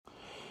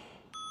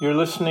You're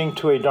listening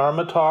to a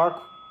Dharma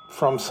talk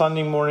from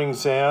Sunday Morning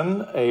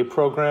Zen, a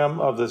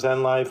program of the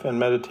Zen Life and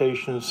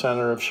Meditation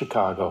Center of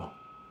Chicago.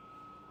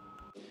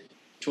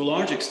 To a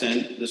large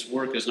extent, this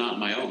work is not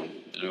my own.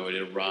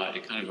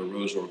 It kind of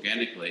arose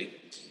organically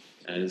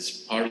as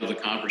part of the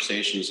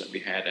conversations that we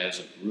had as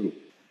a group.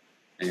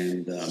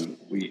 And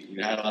we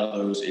had a lot of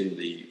those in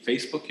the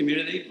Facebook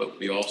community, but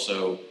we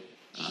also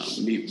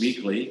meet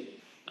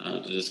weekly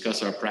to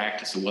discuss our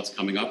practice and what's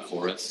coming up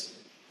for us.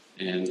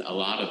 And a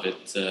lot of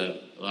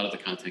the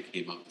content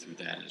came up through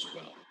that as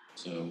well.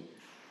 So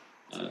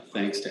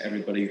thanks to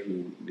everybody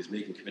who is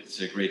making commitments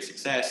to great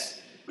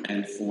success,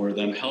 and for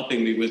them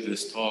helping me with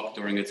this talk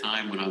during a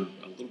time when I'm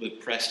a little bit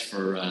pressed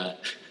for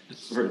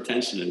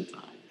attention and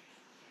time.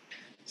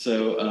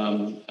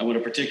 So I want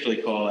to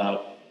particularly call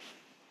out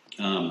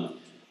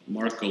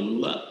Mark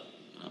Galula,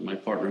 my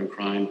partner in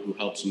crime, who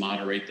helps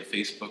moderate the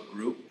Facebook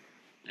group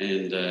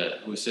and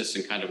who assists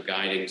in kind of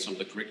guiding some of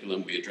the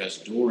curriculum we address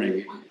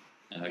during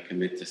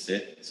Commit to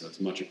Sit. So it's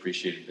much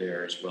appreciated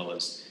there, as well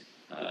as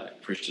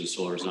Christian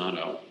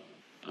Solorzano,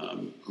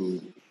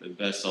 who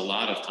invests a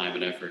lot of time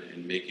and effort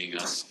in in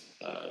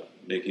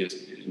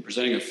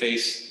presenting a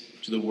face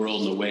to the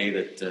world in a way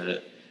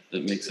that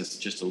makes us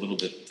just a little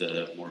bit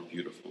more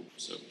beautiful.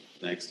 So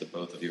thanks to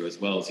both of you, as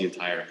well as the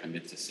entire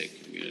Commit to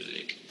Sit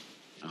community,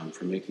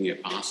 for making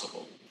it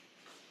possible.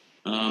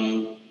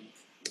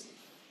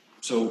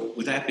 So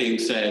with that being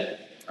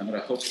said, I'm going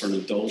to hope for an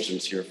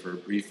indulgence here for a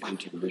brief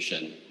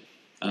intermission.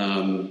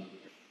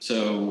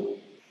 So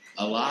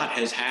a lot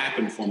has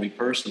happened for me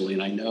personally,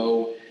 and I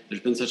know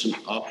there's been such an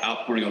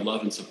outpouring of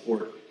love and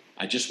support.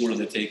 I just wanted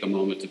to take a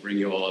moment to bring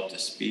you all up to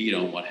speed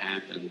on what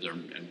happened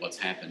and what's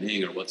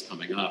happening or what's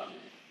coming up,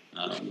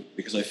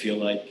 because I feel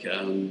like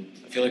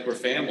we're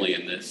family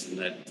in this, and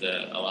that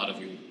a lot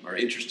of you are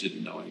interested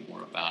in knowing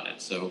more about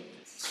it. So,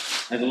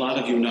 as a lot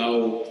of you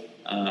know,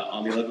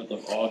 on the 11th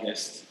of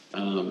August,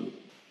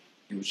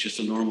 it was just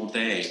a normal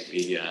day.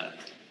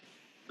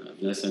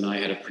 Vanessa and I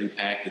had a pretty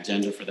packed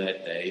agenda for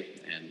that day,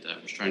 and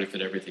was trying to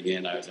fit everything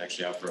in. I was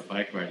actually out for a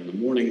bike ride in the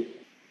morning,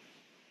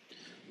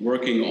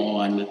 working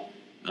on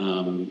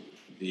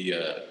the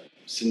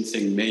Sin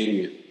Sing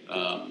Ming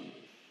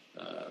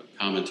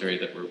commentary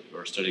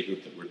or study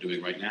group that we're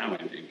doing right now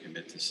in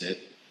Commit to Sit.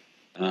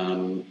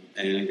 And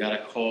I got a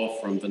call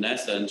from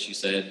Vanessa, and she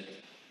said,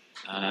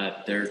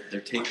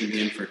 they're taking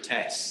me in for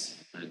tests.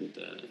 And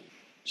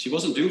she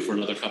wasn't due for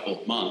another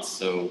couple of months,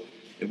 so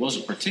it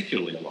wasn't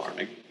particularly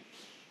alarming.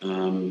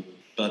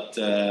 But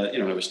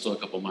I was still a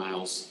couple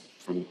miles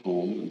from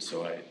home, and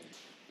so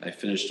I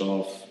finished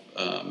off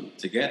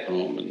to get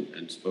home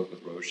and spoke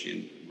with Roshi,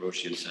 and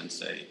Roshi and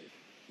Sensei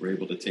were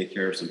able to take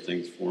care of some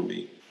things for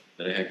me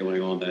that I had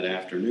going on that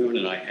afternoon,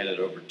 and I headed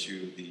over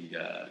to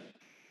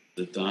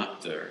the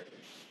doctor.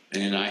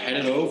 And I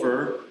headed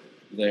over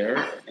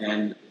there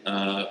and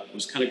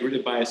was kind of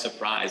greeted by a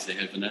surprise. They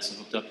had Vanessa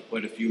hooked up to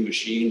quite a few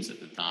machines at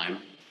the time,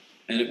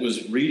 and it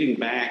was reading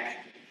back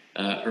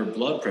her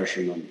blood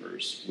pressure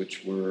numbers,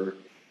 which were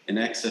in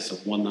excess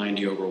of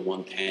 190 over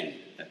 110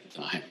 at the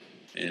time.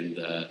 And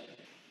I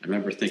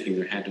remember thinking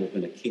there had to have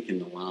been a kink in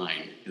the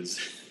line, because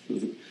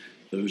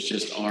those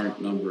just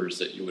aren't numbers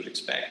that you would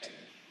expect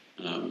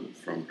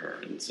from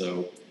her. And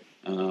so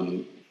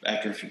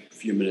after a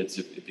few minutes,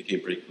 it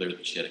became pretty clear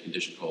that she had a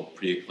condition called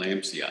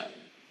preeclampsia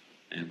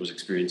and was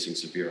experiencing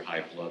severe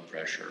high blood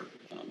pressure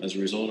as a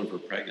result of her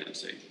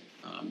pregnancy.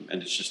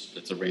 And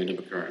it's a random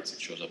occurrence.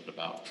 It shows up at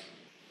about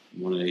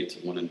 1 in 8 to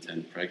 1 in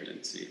 10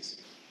 pregnancies.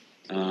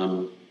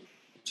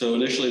 So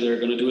initially they were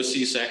going to do a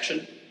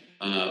C-section.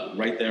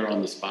 Right there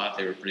on the spot,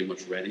 they were pretty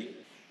much ready.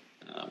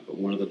 But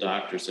one of the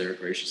doctors there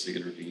graciously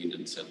intervened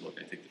and said, look,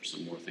 I think there's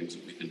some more things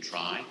that we can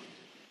try.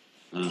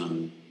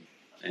 And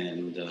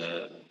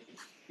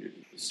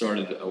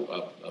started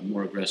a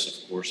more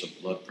aggressive course of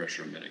blood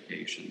pressure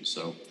medication.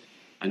 So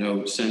I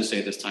know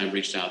Sensei this time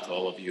reached out to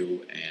all of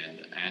you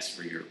and asked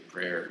for your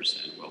prayers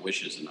and well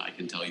wishes, and I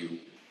can tell you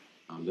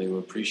they were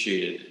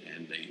appreciated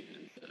and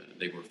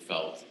they were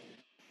felt.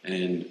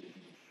 And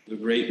the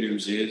great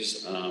news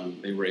is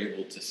they were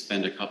able to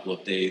spend a couple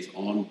of days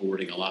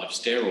onboarding a lot of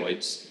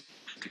steroids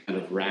to kind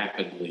of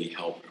rapidly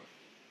help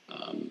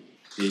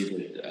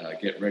David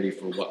get ready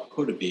for what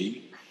could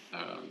be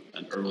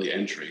an early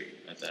entry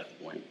at that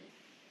point.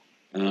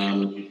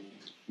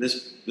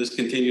 This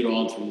continued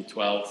on through the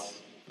 12th.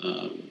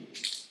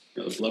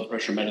 The blood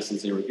pressure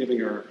medicines they were giving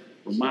her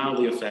were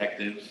mildly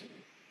effective,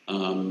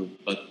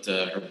 but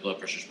her blood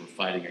pressures were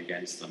fighting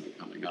against them and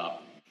coming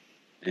up.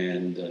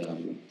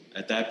 And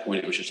at that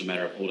point, it was just a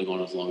matter of holding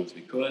on as long as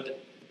we could.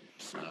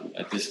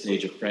 At this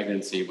stage of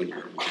pregnancy, when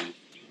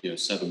you're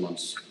 7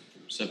 months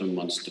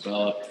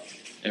developed,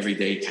 every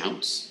day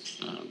counts.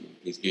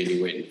 He's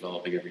gaining weight and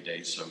developing every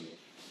day, so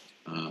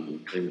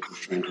they were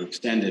just trying to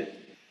extend it.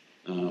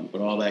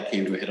 But all that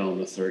came to a head on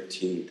the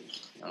 13th.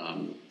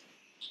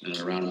 And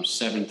around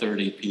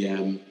 7:30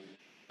 p.m.,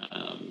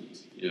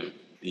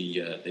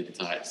 they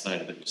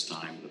decided it was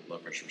time. The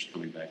blood pressure was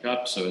coming back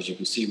up. So as you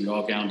can see, we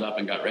all gowned up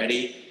and got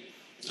ready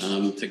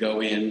to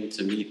go in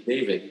to meet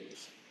David.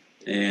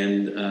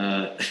 And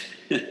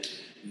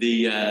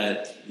the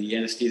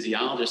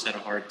anesthesiologist had a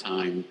hard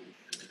time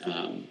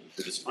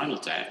with the spinal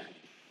tap,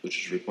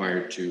 which is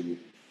required to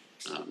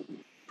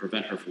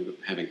prevent her from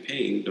having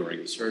pain during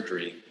the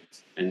surgery.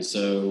 And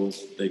so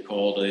they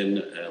called in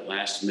a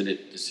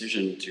last-minute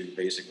decision to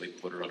basically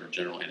put her under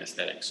general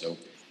anesthetic. So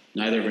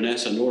neither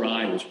Vanessa nor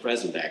I was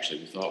present,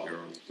 actually. We thought we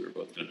were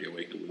both going to be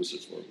awake and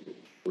lucid for we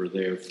were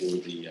there for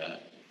the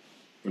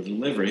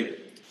delivery.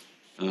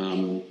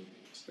 And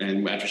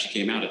after she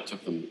came out, it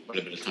took them quite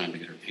a bit of time to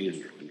get her pain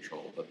under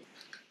control. But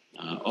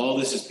all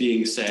this is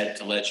being said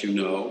to let you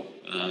know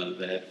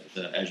that,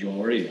 as you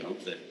already know,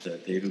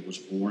 that David was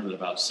born at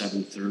about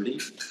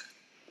 7:30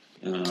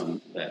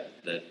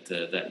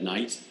 that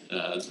night.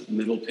 The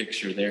middle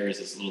picture there is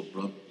this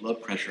little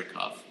blood pressure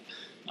cuff.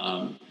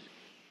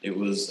 It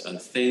was a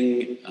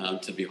thing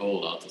to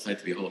behold. It's a sight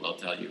to behold, I'll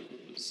tell you.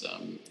 It was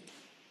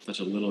such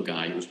a little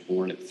guy. He was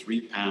born at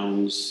 3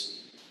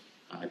 pounds,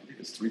 I think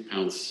it's 3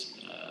 pounds,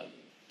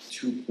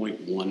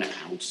 2.1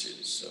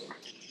 ounces. So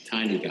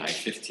tiny guy,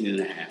 15 and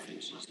a half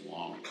inches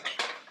long.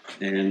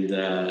 And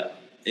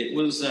it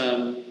was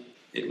a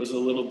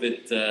little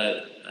bit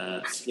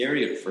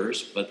scary at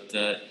first, but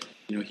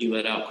he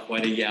let out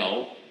quite a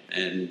yell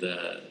and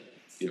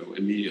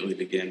immediately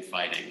began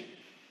fighting.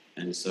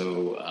 And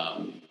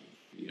so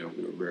we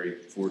were very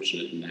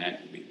fortunate in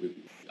that. We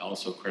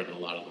also credit a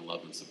lot of the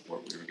love and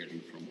support we were getting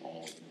from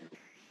all of them.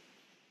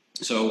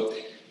 So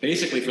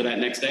basically for that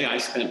next day, I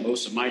spent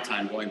most of my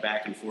time going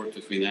back and forth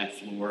between that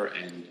floor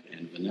and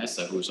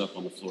Vanessa, who was up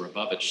on the floor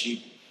above it.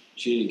 She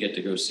didn't get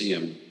to go see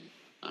him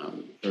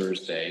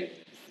Thursday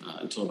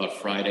until about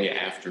Friday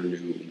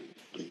afternoon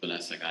when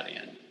Vanessa got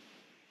in.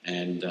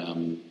 And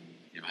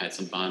had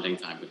some bonding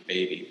time with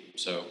baby.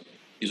 So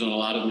he's on a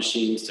lot of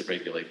machines to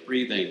regulate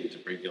breathing, to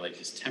regulate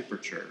his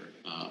temperature.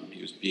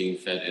 He was being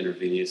fed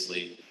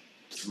intravenously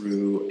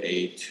through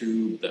a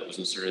tube that was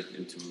inserted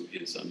into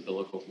his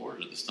umbilical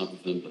cord, or the stump of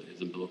his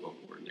umbilical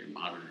cord, and they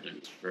monitored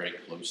him very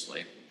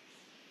closely.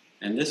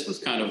 And this was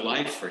kind of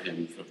life for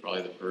him for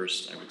probably the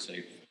first, I would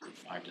say,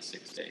 5 to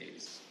 6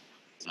 days.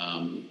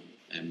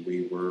 And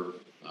we were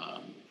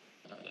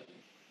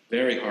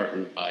very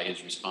heartened by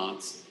his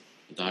response.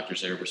 The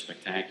doctors there were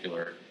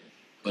spectacular.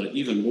 But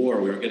even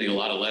more, we were getting a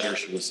lot of letters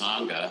from the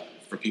Sangha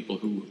for people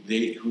who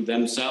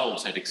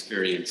themselves had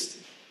experienced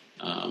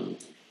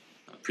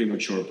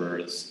premature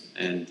births.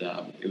 And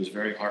it was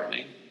very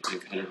heartening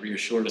and kind of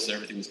reassured us that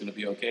everything was going to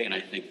be okay. And I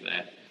think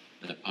that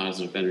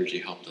positive energy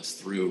helped us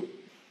through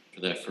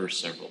for that first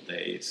several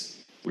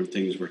days when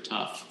things were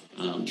tough.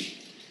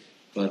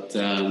 But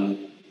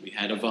we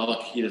had a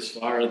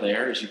Avalokitesvara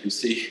there, as you can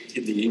see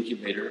in the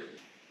incubator,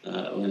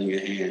 lending a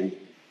hand.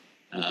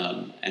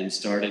 And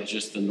started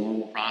just the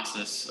normal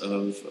process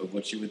of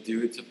what you would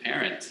do to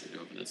parent.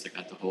 Vanessa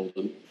got to hold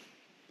them.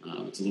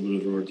 It's a little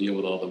bit of an ordeal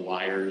with all the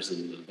wires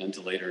and the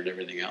ventilator and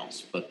everything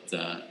else, but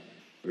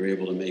we were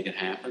able to make it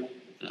happen.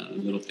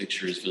 The middle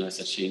picture is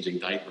Vanessa changing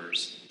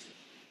diapers.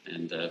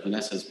 And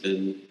Vanessa's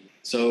been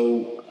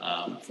so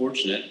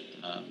fortunate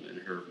in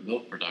her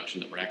milk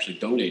production that we're actually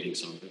donating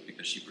some of it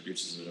because she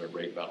produces it at a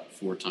rate about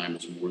 4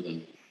 times more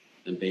than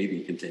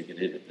baby can take it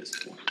in at this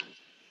point.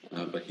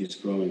 But he's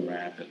growing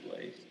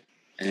rapidly,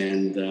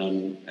 and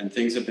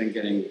things have been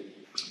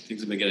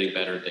getting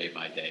better day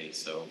by day.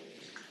 So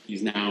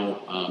he's now,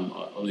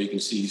 although you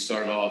can see, he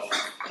started off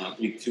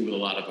week 2 with a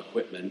lot of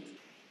equipment.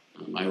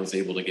 I was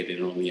able to get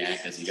in on the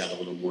yak as he got a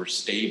little more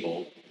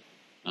stable,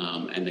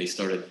 and they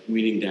started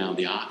weaning down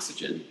the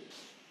oxygen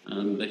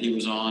that he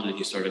was on, and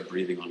he started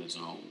breathing on his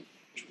own,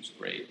 which was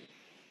great.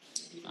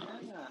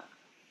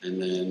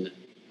 And then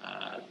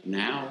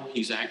now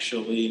he's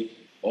actually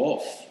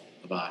off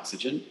of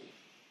oxygen.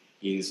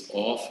 He's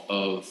off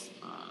of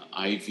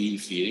IV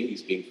feeding.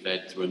 He's being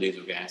fed through a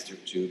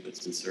nasogastric tube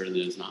that's inserted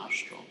in his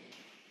nostril.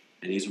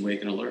 And he's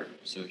awake and alert.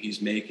 So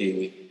he's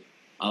making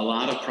a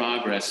lot of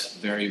progress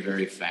very,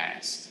 very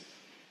fast.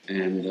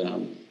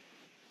 And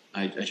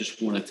I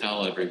just want to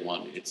tell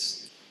everyone,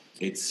 it's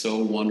so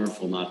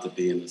wonderful not to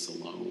be in this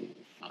alone.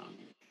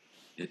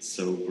 It's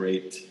so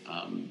great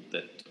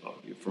that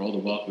for all the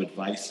welcome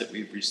advice that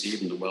we've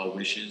received and the well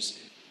wishes,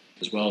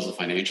 as well as the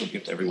financial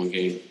gift everyone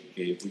gave,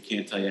 we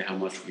can't tell you how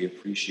much we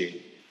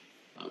appreciate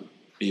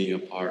being a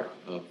part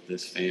of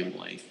this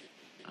family.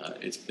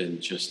 It's been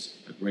just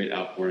a great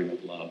outpouring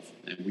of love,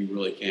 and we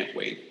really can't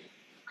wait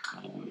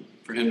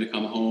for him to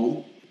come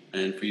home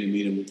and for you to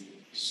meet him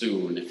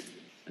soon.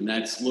 And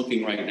that's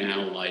looking right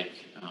now like,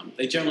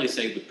 they generally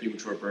say with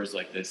premature births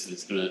like this,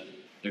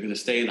 they're going to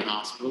stay in the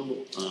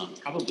hospital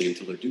probably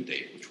until their due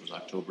date, which was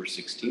October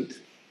 16th.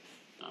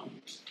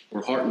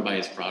 We're heartened by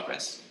his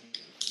progress.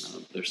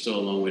 There's still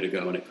a long way to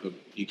go, and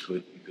he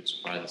could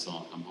surprise us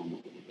all and come home a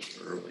little bit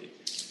early.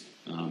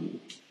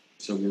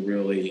 So we're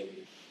really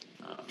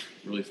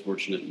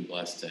fortunate and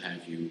blessed to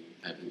have you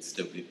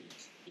still be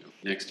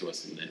next to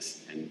us in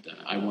this. And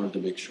I wanted to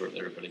make sure that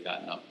everybody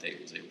got an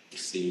update, was able to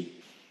see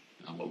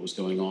what was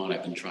going on.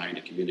 I've been trying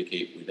to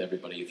communicate with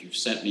everybody. If you've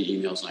sent me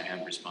emails and I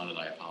haven't responded,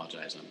 I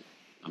apologize.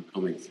 I'm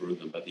coming through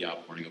them, but the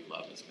outpouring of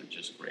love has been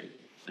just great.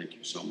 Thank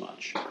you so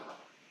much.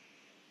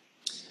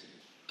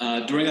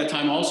 During that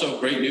time also,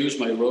 great news,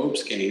 my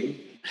robes came.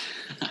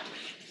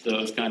 So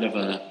it's kind of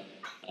a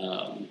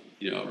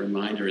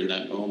reminder in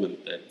that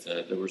moment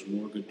that there was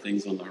more good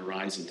things on the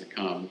horizon to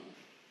come.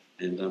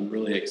 And I'm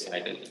really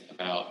excited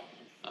about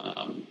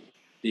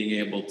being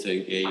able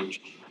to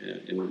engage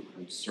in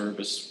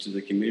service to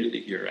the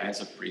community here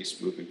as a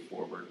priest moving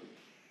forward,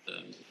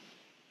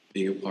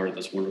 being a part of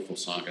this wonderful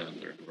saga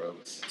and their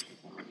growth.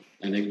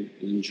 And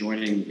then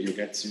joining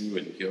Yogetsu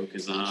and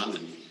Gyokazan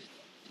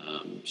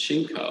and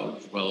Shinko,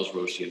 as well as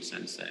Roshi and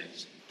Sensei,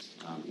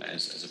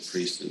 as a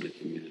priest in the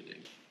community.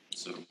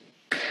 So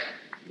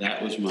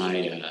that was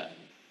my,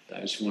 I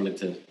just wanted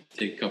to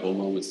take a couple of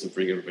moments to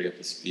bring everybody up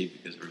to speed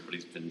because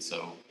everybody's been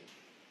so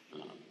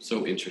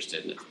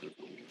interested in it.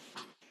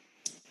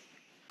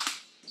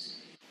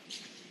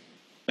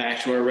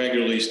 Back to our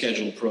regularly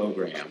scheduled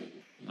program.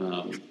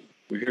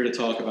 We're here to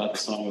talk about the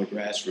Song of the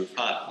Grass Roof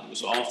Hut. It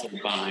was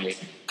authored by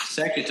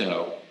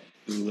Sekito,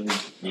 who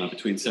lived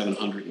between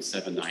 700 and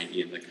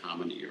 790 in the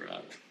Common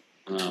Era.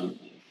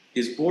 He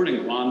was born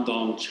in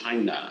Guangdong,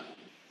 China,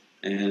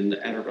 and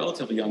at a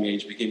relatively young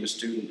age became a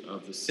student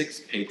of the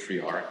sixth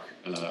patriarch,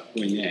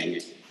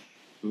 Huineng,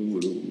 who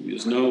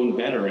is known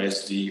better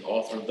as the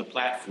author of the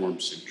Platform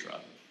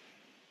Sutra.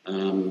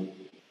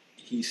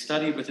 He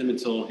studied with him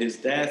until his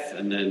death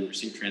and then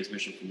received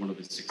transmission from one of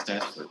his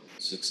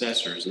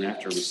successors. And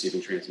after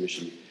receiving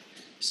transmission,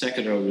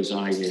 Sekito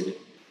resided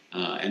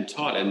and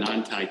taught at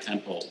Nantai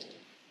Temple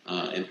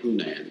in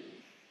Hunan.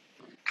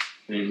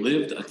 He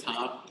lived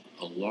atop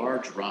a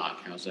large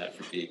rock. How's that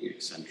for being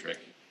eccentric?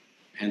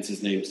 Hence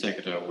his name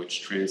Sekito,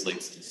 which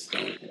translates to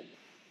stone.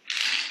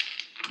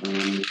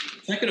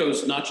 Sekito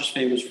is not just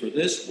famous for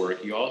this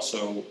work, he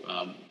also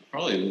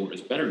probably more is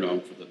better known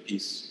for the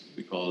piece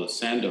we call the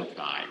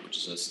Sandokai, which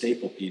is a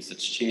staple piece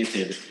that's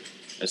chanted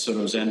at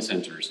Soto Zen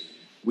centers.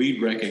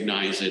 We'd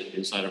recognize it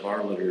inside of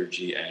our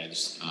liturgy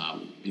as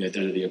the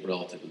identity of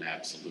relative and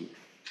absolute.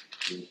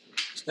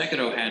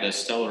 Sekito had a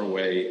stellar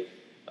way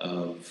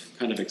of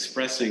kind of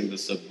expressing the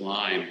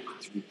sublime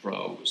through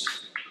prose.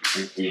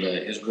 And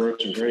his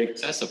works are very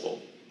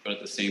accessible, but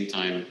at the same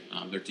time,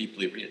 they're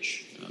deeply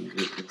rich. The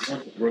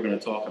work that we're going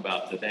to talk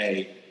about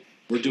today,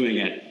 we're doing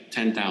at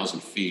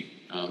 10,000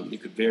 feet. You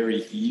could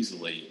very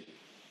easily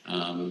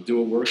do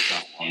a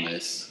workshop on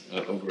this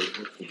over a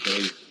course of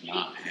days and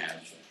not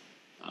have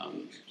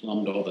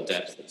plumbed all the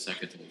depths that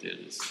Sekito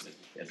did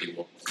as he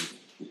walked through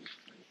the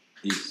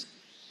piece.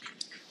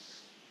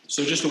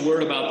 So just a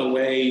word about the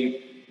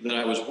way that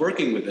I was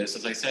working with this.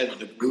 As I said,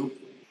 the group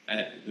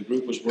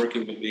was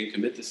working with me in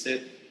Commit to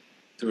Sit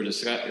through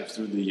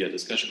the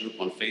discussion group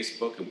on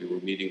Facebook, and we were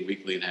meeting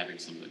weekly and having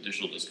some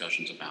additional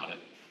discussions about it.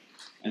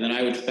 And then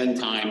I would spend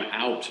time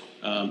out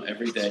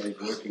every day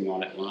working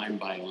on it line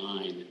by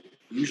line,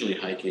 usually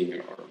hiking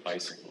or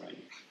bicycling.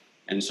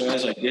 And so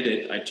as I did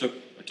it, I took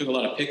a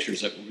lot of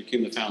pictures that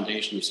became the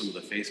foundation of some of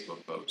the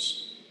Facebook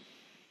posts.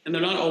 And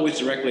they're not always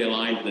directly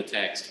aligned to the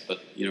text,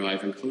 but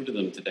I've included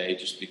them today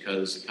just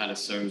because it kind of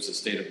shows the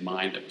state of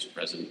mind that was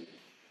present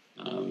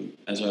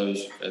as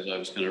I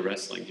was kind of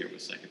wrestling here with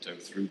Sekito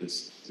through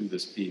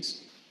this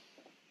piece.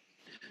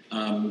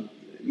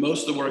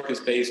 Most of the work is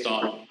based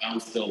on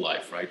found still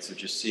life, right? So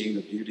just seeing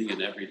the beauty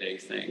in everyday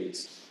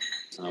things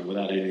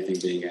without anything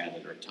being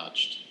added or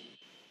touched.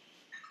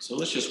 So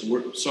let's just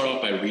start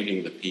off by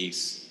reading the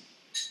piece.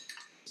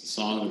 It's the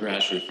Song of the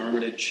Grass Roof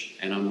Hermitage,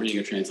 and I'm reading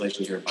a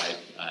translation here by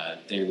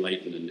Dan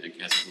Layton and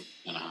Kazuki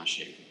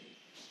Tanahashi.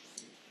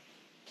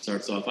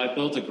 Starts off, I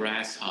built a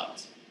grass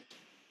hut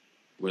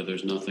where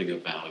there's nothing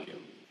of value.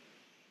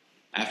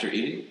 After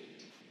eating,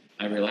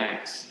 I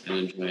relax and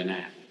enjoy a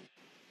nap.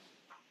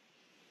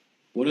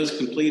 What is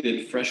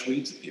completed, fresh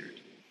weeds appeared.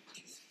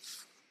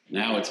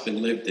 Now it's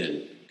been lived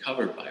in,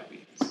 covered by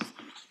weeds.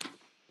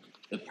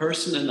 The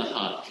person in the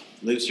hut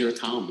lives here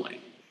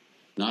calmly,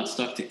 not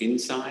stuck to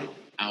inside,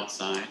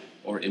 outside,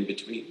 or in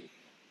between.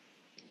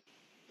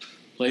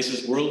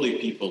 Places worldly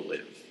people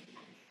live,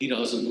 he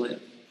doesn't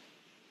live.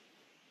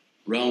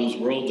 Realms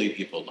worldly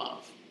people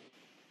love,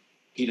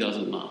 he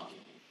doesn't love.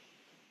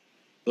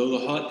 Though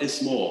the hut is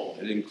small,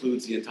 it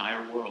includes the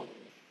entire world.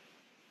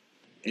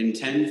 In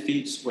 10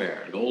 feet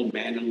square, an old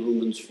man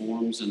illumines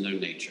forms in their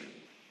nature.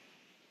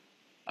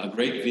 A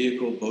great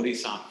vehicle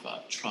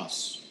bodhisattva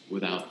trusts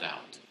without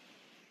doubt.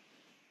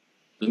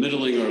 The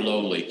middling or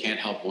lowly can't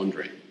help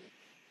wondering,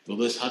 will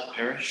this hut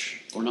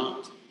perish or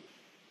not?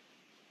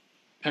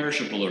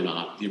 Perishable or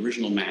not, the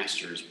original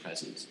master is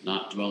present,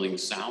 not dwelling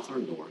south or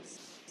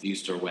north,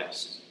 east or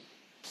west.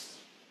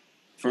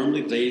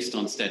 Firmly based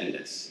on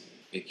steadiness,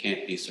 it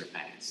can't be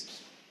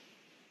surpassed.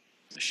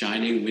 A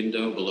shining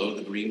window below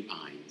the green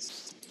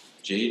pines,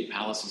 jade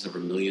palaces of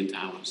vermilion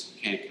towers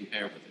can't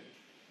compare with it.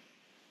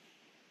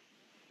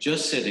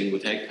 Just sitting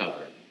with head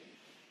covered,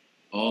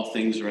 all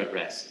things are at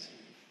rest.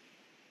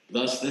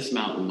 Thus this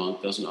mountain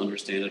monk doesn't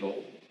understand it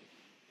all.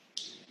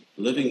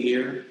 Living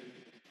here,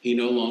 he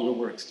no longer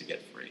works to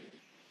get free.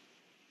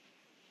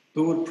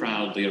 Who would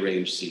proudly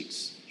arrange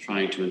seats,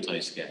 trying to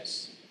entice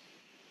guests?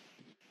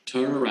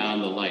 Turn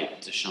around the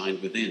light to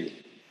shine within,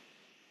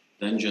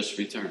 then just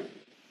return.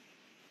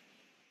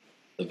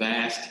 The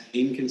vast,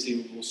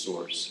 inconceivable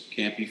source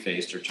can't be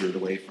faced or turned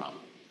away from.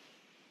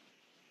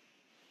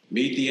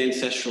 Meet the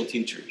ancestral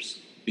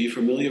teachers. Be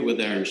familiar with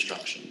their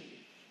instruction.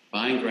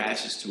 Find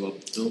grasses to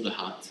build a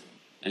hut,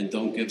 and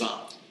don't give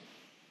up.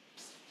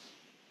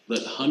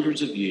 Let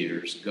hundreds of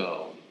years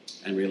go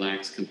and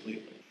relax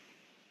completely.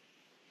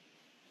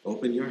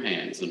 Open your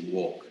hands and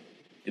walk,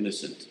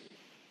 innocent.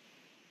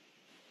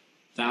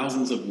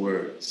 Thousands of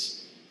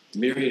words,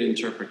 myriad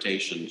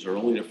interpretations are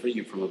only to free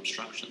you from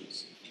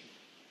obstructions.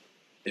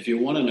 If you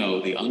want to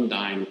know the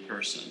undying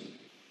person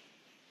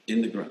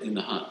in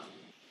the hut,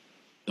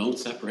 don't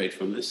separate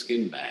from this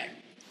skin bag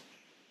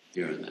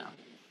here and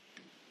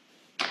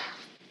now.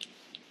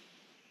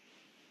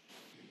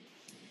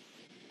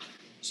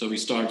 So he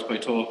starts by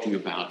talking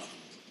about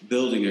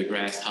building a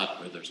grass hut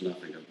where there's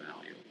nothing of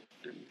value.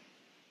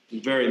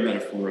 And very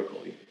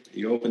metaphorical.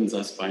 He opens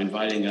us by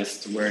inviting us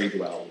to where he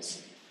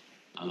dwells.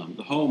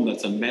 The home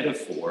that's a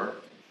metaphor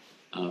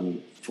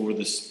for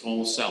the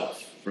small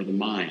self, for the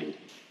mind.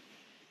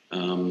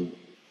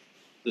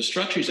 The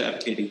structure he's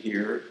advocating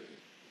here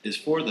is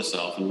for the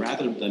self, and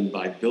rather than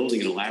by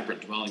building an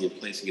elaborate dwelling and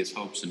placing his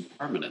hopes in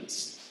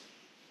permanence,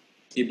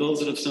 he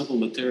builds it of simple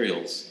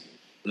materials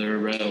that are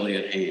readily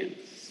at hand.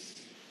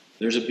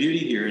 There's a beauty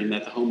here in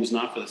that the home is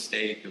not for the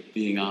sake of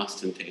being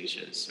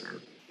ostentatious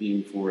or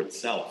being for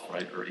itself,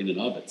 right, or in and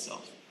of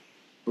itself,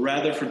 but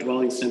rather for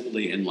dwelling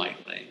simply and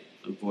lightly,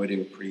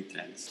 avoiding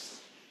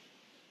pretense.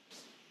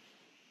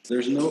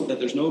 There's no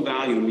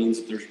value means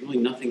that there's really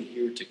nothing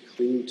here to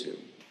cling to.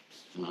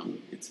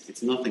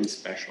 It's nothing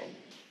special.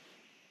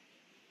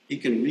 He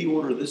can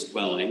reorder this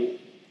dwelling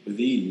with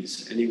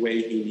ease any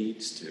way he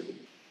needs to,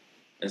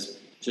 as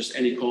just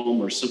any calm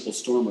or simple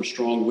storm or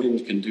strong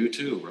wind can do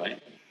too, right?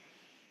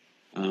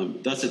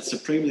 Thus, it's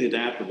supremely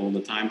adaptable in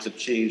the times of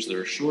change that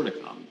are sure to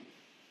come.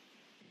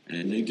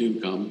 And they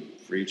do come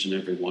for each and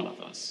every one of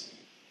us.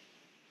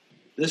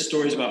 This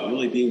story is about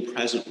really being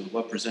present with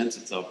what presents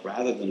itself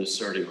rather than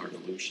asserting our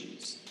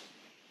delusions.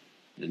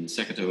 And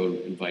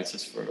Sekato invites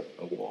us for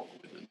a walk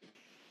with him.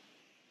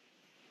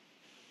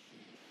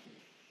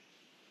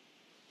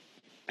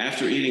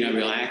 After eating, I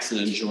relax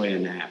and enjoy a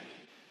nap.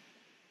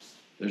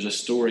 There's a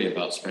story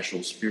about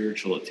special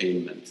spiritual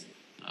attainment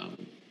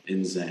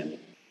in Zen,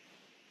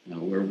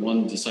 where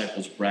one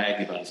disciple's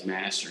bragging about his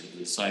master to the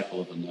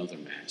disciple of another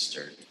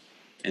master.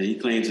 And he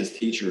claims his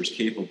teacher is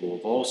capable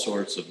of all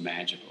sorts of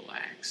magical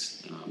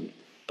acts,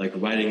 like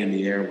writing in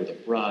the air with a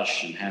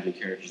brush and having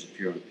characters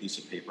appear on a piece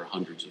of paper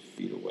hundreds of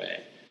feet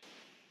away.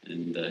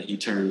 And he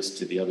turns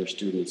to the other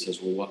student and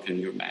says, well, what can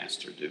your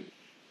master do?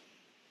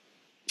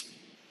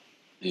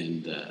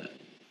 And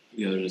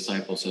the other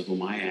disciple says, well,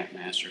 my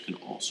master can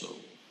also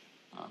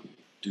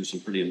do some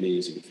pretty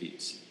amazing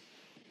feats.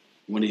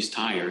 When he's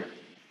tired,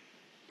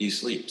 he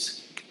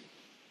sleeps.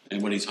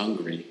 And when he's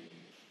hungry,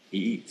 he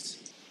eats.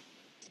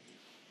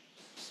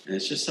 And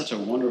it's just such a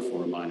wonderful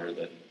reminder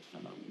that,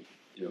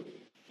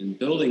 in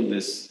building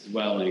this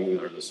dwelling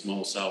or the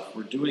small self,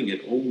 we're doing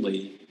it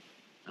only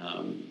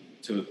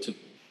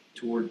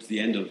towards the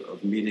end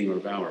of meeting our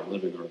vow or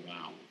living our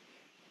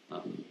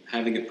vow.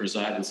 Having it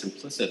preside in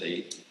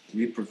simplicity,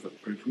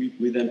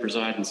 we then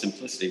preside in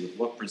simplicity with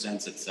what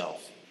presents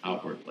itself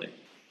outwardly.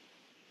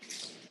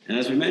 And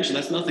as we mentioned,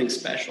 that's nothing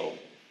special.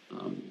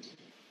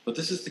 But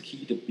this is the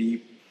key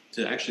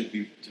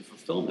to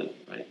fulfillment,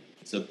 right?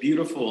 It's a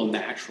beautiful,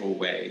 natural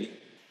way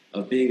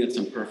of being in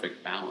some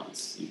perfect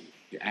balance.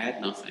 You add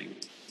nothing,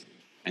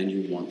 and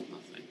you want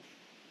nothing.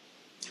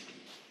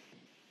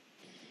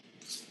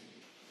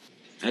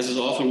 As is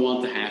often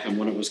wont to happen,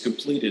 when it was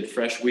completed,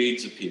 fresh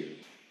weeds appeared.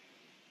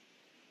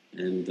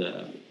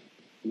 And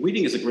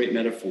weeding is a great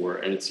metaphor,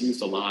 and it's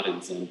used a lot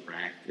in Zen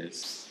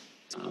practice,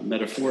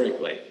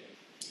 metaphorically.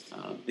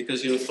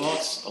 Because,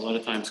 thoughts a lot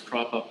of times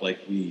crop up like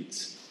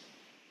weeds.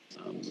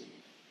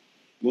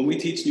 When we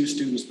teach new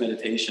students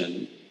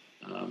meditation,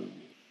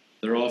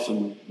 they're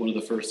often, one of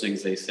the first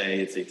things they say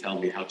is they tell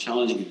me how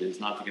challenging it is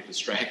not to get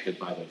distracted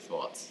by their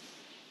thoughts.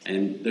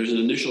 And there's an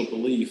initial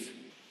belief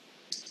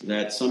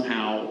that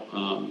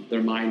somehow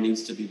their mind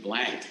needs to be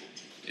blank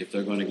if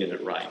they're going to get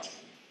it right.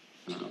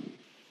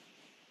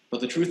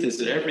 But the truth is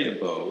that every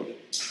abode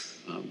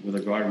with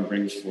a garden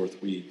brings forth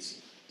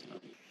weeds.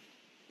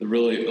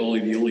 The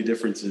only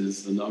difference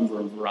is the number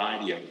and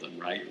variety of them,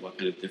 right? What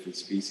kind of different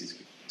species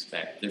we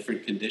expect.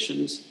 Different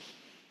conditions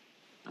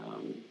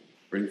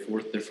bring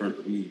forth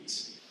different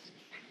weeds.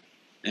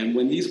 And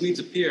when these weeds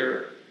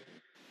appear,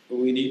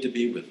 we need to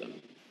be with them.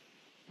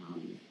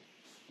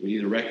 We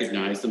need to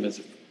recognize them as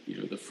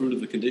the fruit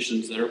of the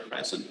conditions that are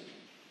present.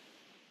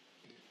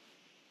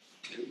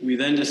 We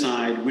then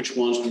decide which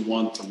ones we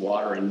want to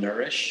water and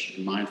nourish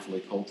and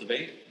mindfully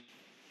cultivate.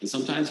 And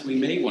sometimes we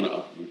may want to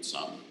uproot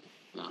some.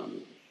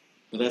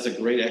 But that's a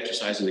great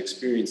exercise in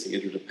experiencing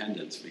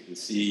interdependence. We can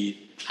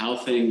see how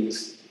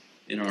things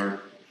in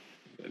our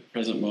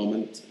present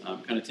moment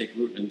kind of take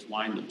root and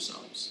entwine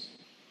themselves.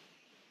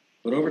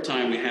 But over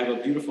time, we have a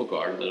beautiful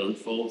garden that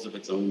unfolds of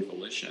its own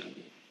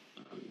volition.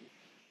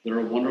 There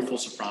are wonderful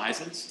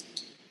surprises.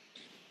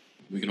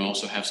 We can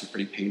also have some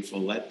pretty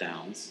painful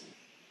letdowns.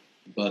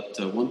 But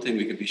one thing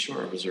we could be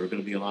sure of is there are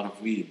going to be a lot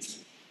of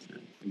weeds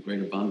in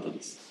great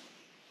abundance.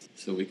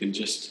 So we can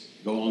just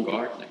go on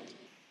gardening.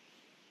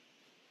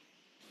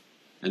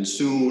 And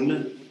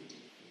soon,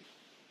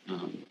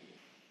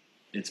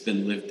 it's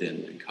been lived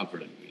in and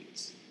covered in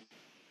weeds.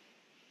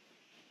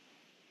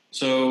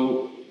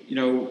 So,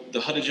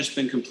 the hut had just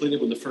been completed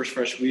when the first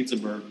fresh weeds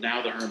emerged.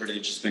 Now the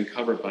hermitage has been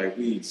covered by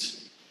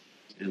weeds,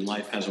 and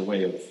life has a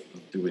way of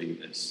doing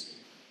this.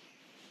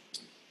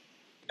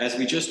 As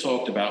we just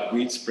talked about,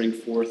 weeds spring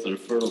forth in a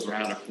fertile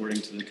ground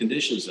according to the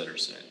conditions that are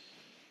set.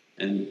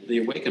 And the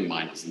awakened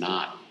mind is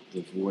not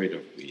devoid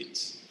of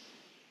weeds.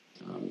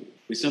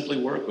 We simply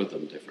work with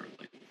them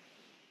differently.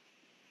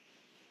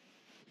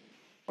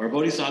 Our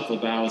bodhisattva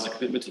vow is a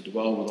commitment to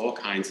dwell with all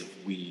kinds of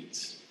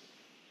weeds,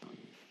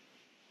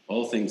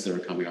 all things that are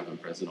coming up and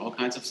present, all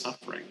kinds of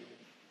suffering.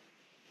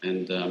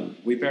 And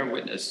we bear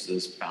witness to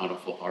this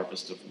bountiful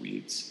harvest of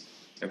weeds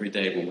every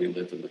day when we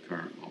live in the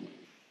current moment.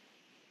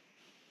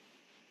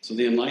 So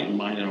the enlightened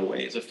mind, in a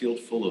way, is a field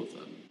full of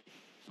them,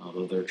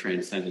 although they're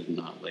transcended and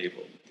not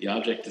labeled. The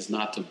object is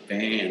not to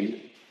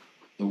ban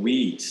the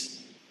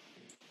weeds.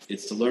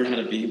 It's to learn how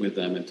to be with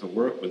them and to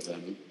work with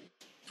them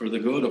for the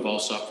good of all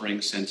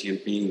suffering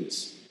sentient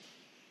beings,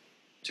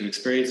 to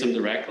experience them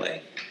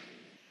directly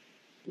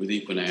with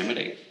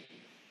equanimity,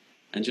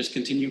 and just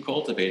continue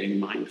cultivating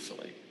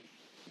mindfully.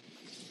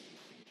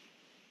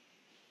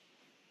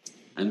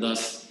 And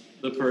thus,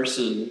 the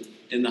person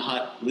in the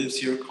hut lives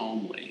here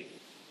calmly.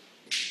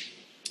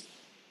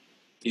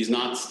 He's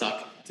not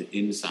stuck to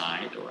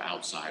inside or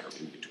outside or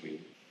in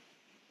between.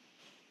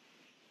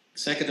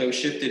 Sekito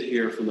shifted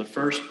here from the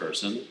first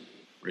person,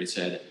 where he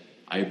said,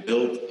 I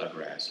built a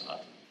grass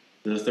hut,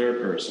 to the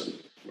third person,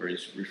 where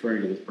he's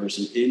referring to the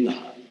person in the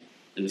hut.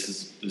 And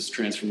this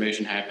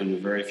transformation happened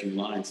in very few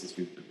lines since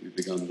we've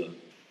begun the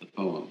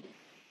poem.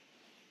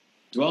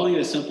 Dwelling in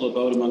a simple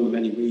abode among the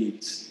many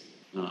weeds,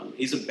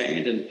 he's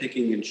abandoned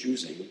picking and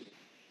choosing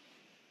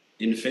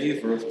in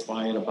favor of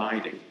quiet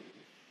abiding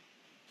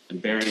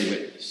and bearing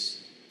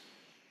witness.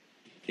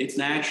 It's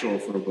natural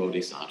for a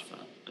bodhisattva,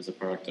 as a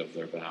product of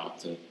their vow,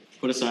 to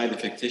put aside the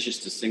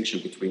fictitious distinction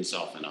between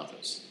self and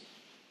others.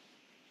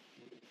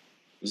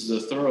 This is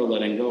a thorough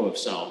letting go of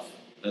self,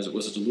 as it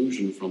was a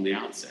delusion from the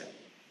outset.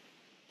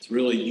 It's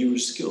really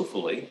used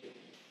skillfully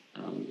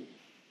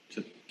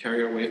to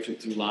carry our way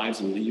through lives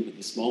and leave with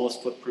the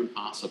smallest footprint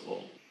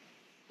possible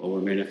while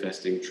we're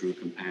manifesting true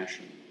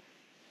compassion.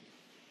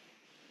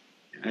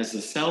 As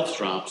the self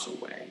drops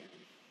away,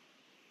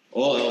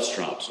 all else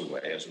drops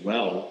away as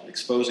well,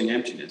 exposing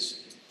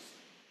emptiness.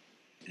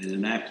 And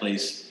in that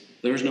place,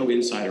 there's no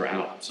inside or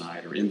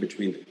outside or in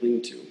between to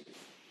cling to.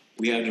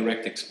 We have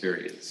direct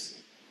experience.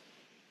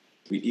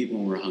 We eat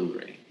when we're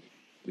hungry.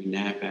 We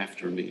nap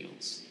after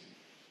meals.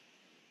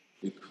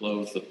 We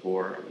clothe the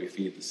poor. We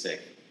feed the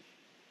sick.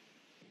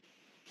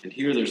 And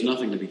here there's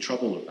nothing to be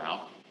troubled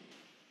about.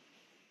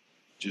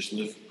 Just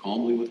live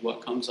calmly with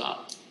what comes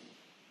up.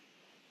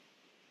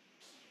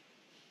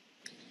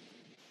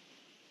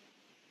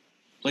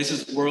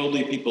 Places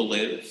worldly people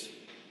live,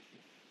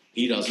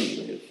 he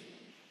doesn't live.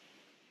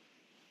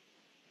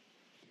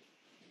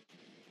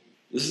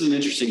 This is an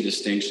interesting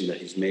distinction that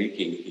he's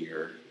making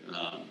here.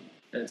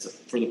 It's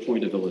for the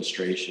point of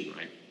illustration,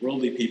 right?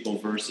 Worldly people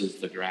versus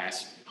the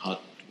grass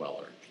hut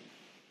dweller.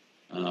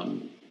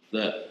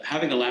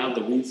 Having allowed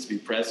the weeds to be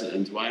present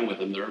and dwelling with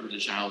them, the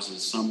hermitage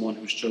houses someone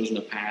who's chosen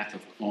a path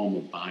of calm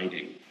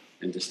abiding,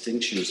 and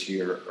distinctions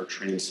here are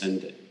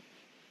transcended.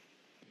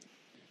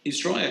 He's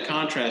drawing a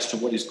contrast to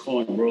what he's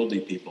calling worldly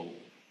people.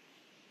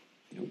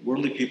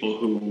 Worldly people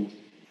who,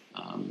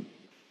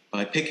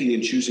 by picking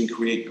and choosing,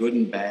 create good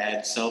and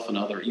bad, self and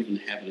other, even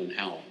heaven and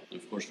hell. And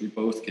of course, we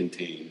both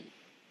contain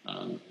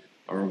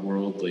our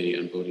worldly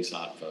and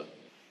bodhisattva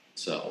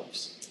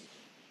selves.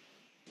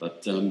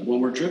 But when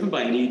we're driven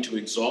by a need to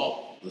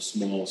exalt the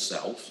small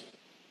self,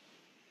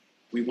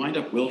 we wind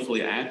up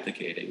willfully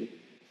abdicating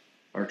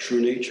our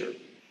true nature.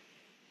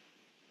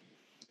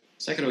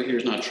 Sekito here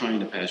is not trying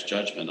to pass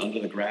judgment. Under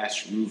the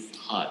grass roof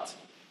hut,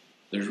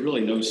 there's really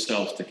no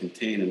self to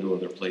contain and no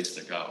other place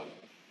to go.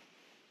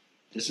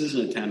 This is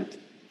an attempt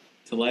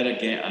to light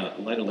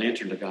a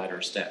lantern to guide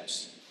our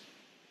steps,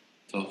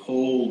 to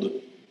hold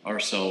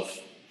ourselves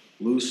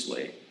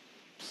loosely,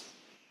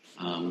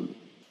 and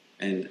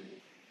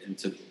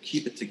to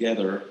keep it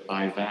together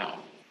by vow,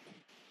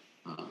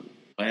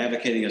 by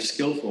advocating a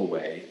skillful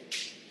way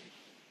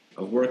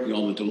of working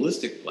on the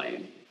dualistic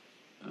plane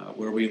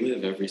where we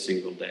live every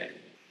single day.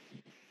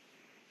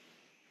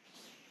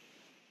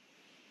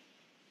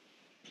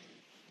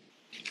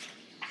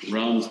 The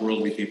realms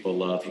worldly people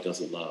love, he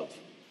doesn't love.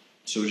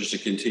 So just a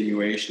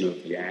continuation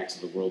of the acts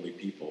of the worldly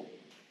people,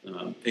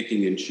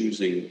 picking and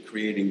choosing,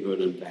 creating good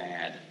and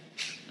bad,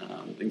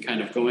 and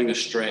kind of going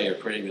astray or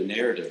creating a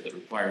narrative that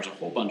requires a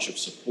whole bunch of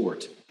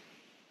support,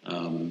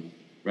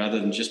 rather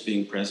than just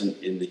being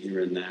present in the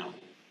here and now.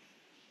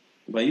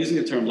 By using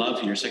the term love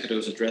here, Sekito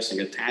is addressing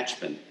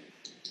attachment,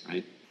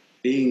 right?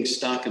 being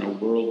stuck in a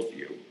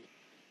worldview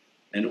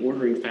and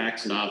ordering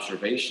facts and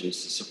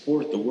observations to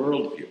support the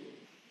worldview.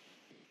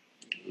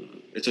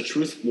 It's a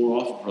truth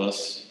more often for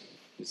us.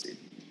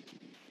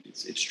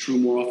 It's true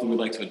more often than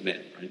we like to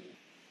admit, right?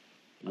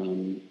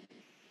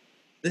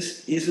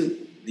 This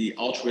isn't the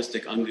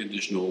altruistic,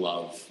 unconditional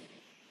love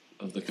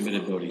of the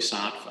committed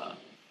bodhisattva,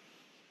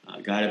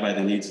 guided by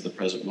the needs of the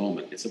present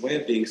moment. It's a way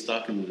of being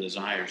stuck in the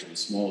desires of the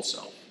small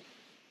self.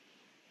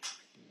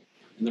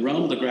 In the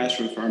realm of the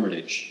grassroots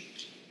hermitage,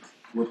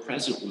 we're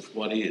present with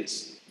what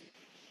is.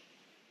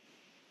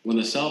 When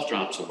the self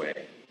drops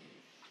away,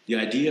 the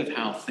idea of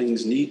how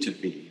things need to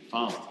be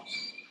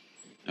follows,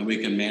 and we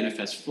can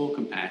manifest full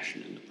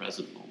compassion in the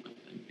present moment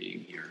and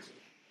being here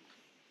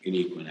in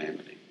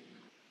equanimity.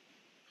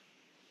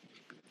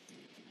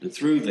 And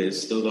through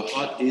this, though the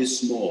hut is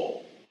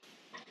small,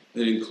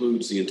 it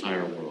includes the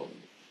entire world.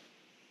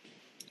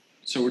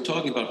 So we're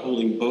talking about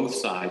holding both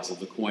sides of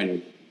the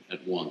coin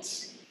at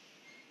once,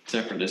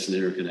 separateness and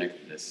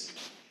interconnectedness.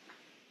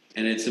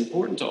 And it's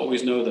important to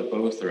always know that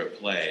both are at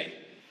play,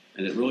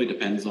 and it really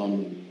depends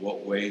on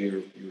what way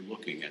you're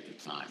looking at the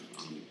time.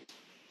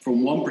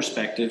 From one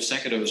perspective,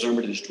 Sekido's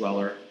hermitage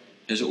dweller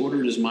has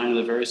ordered his mind in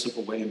a very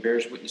simple way and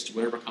bears witness to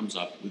whatever comes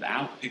up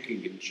without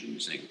picking and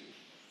choosing.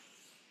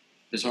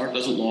 His heart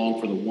doesn't long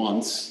for the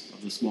wants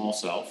of the small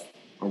self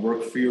or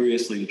work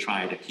furiously to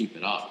try to keep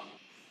it up.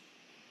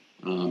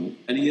 And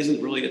he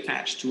isn't really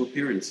attached to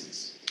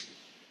appearances.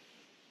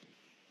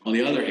 On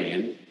the other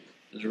hand,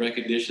 there's a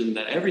recognition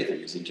that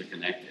everything is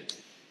interconnected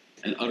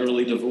and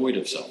utterly devoid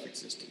of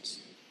self-existence.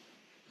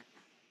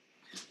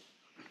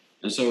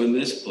 And so in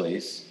this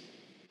place,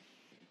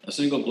 a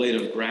single blade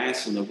of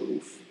grass in the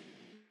roof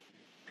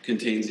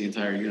contains the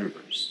entire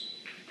universe.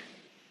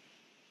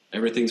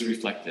 Everything's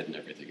reflected in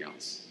everything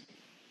else.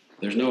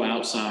 There's no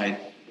outside,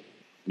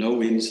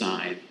 no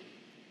inside,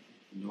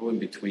 no in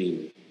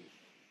between.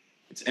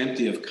 It's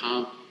empty of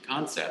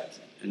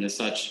concept, and as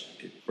such,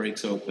 it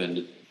breaks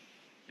open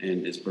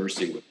and is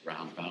bursting with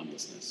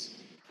boundlessness.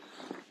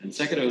 And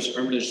Sekido's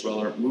hermitage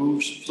dweller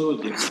moves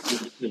fluidly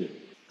between the two,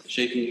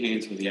 shaking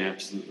hands with the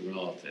absolute and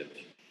relative,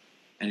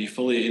 and he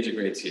fully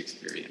integrates the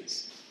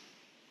experience.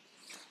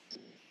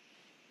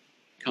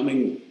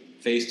 Coming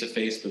face to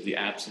face with the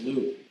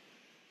absolute,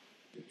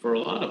 for a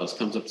lot of us,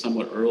 comes up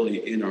somewhat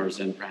early in our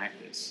Zen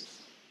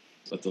practice.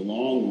 But the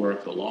long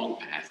work, the long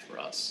path for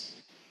us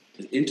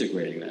is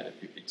integrating that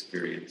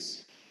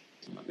experience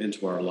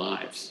into our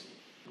lives,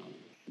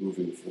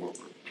 moving forward.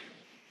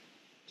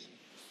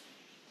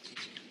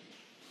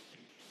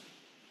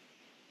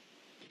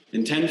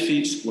 In 10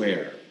 feet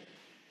square,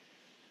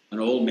 an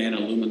old man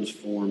illumines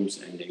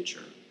forms and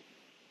nature.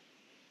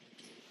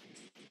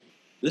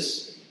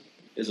 This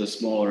is a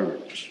small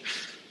hermitage.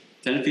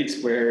 10 feet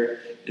square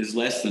is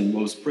less than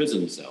most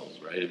prison cells,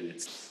 right? I mean,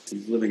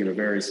 he's living in a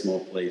very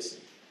small place.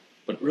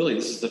 But really,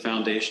 this is the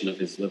foundation of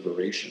his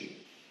liberation.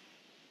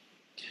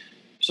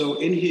 So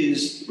in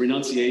his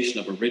renunciation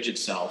of a rigid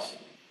self,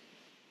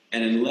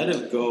 and in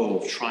letting go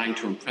of trying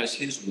to impress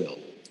his will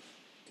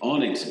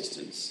on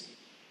existence,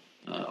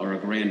 or a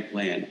grand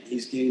plan,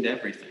 he's gained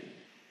everything.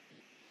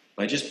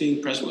 By just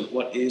being present with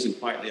what is and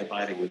quietly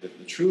abiding with it,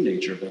 the true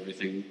nature of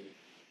everything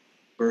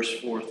bursts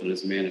forth and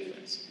is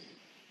manifest.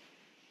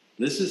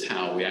 This is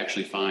how we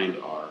actually find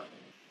our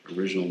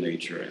original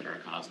nature and our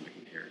cosmic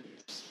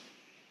inheritance.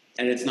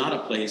 And it's not a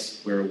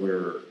place where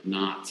we're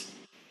not,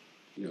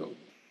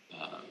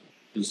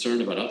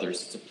 concerned about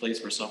others. It's a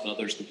place where self and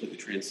others completely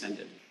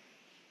transcended,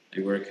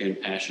 and where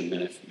compassion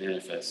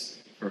manifests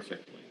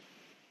perfectly.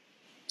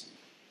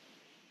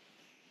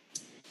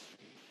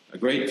 A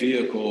great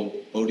vehicle,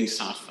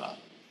 bodhisattva,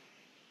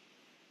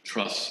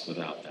 trust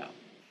without doubt.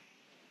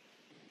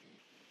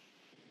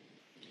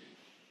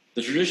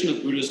 The tradition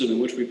of Buddhism in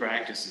which we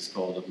practice is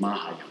called a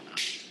Mahayana.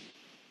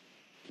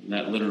 And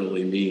that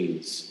literally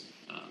means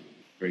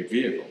great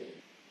vehicle.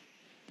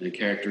 And a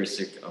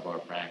characteristic of our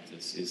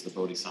practice is the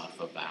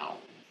bodhisattva vow.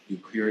 You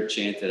hear it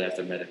chanted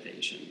after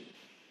meditation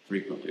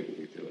frequently when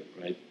we do it,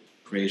 right?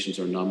 Creations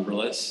are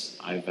numberless.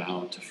 I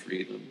vow to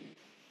free them.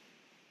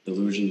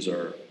 Delusions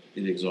are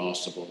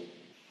inexhaustible.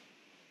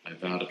 I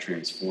vow to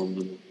transform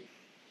them.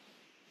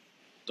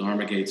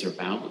 Dharma gates are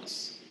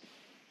boundless.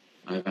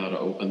 I vow to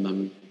open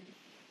them.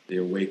 The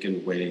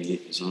awakened way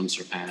is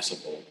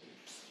unsurpassable.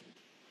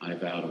 I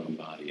vow to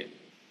embody it.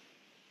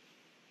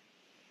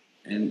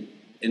 And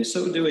in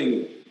so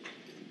doing,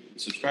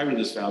 subscribing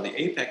to this vow,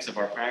 the apex of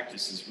our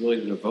practice is really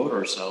to devote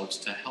ourselves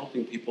to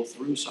helping people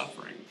through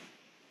suffering.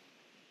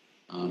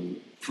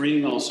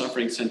 Freeing all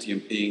suffering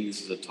sentient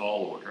beings is a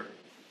tall order,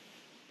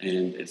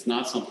 and it's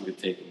not something to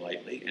take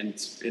lightly, and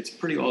it's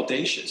pretty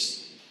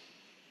audacious.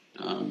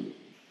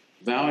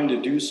 Vowing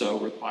to do so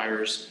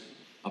requires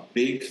a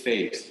big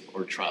faith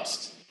or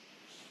trust.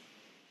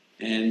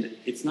 And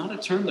it's not a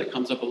term that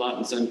comes up a lot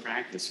in Zen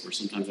practice, where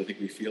sometimes I think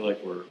we feel like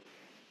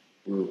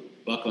we're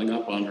buckling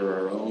up under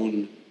our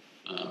own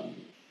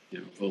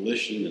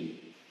volition and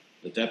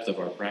the depth of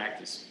our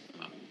practice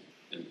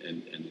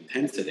and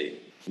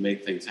intensity to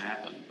make things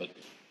happen. But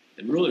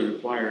it really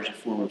requires a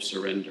form of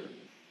surrender.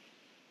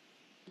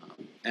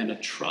 and a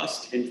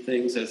trust in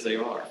things as they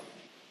are.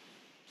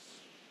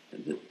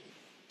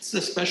 It's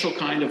a special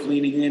kind of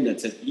leaning in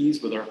that's at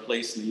ease with our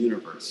place in the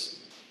universe.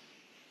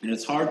 And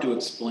it's hard to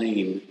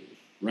explain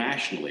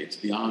rationally. It's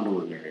beyond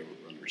ordinary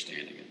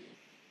understanding it.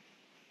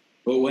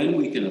 But when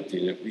we can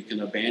obtain it, we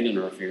can abandon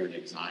our fear and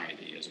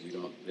anxiety as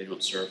they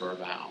don't serve our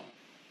vow.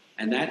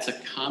 And that's a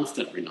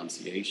constant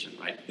renunciation,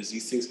 right? Because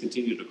these things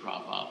continue to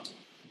crop up.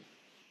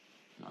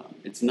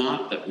 It's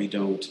not that we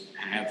don't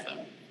have them,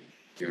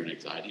 fear and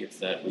anxiety. It's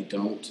that we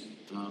don't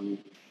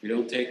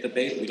take the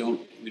bait. We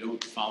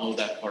don't follow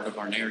that part of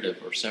our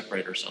narrative or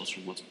separate ourselves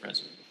from what's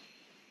present.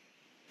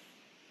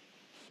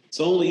 It's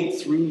only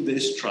through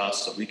this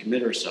trust that we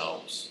commit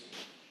ourselves,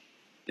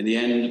 in the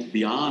end,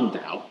 beyond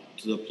doubt,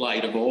 to the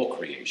plight of all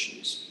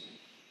creations.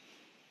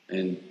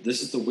 And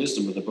this is the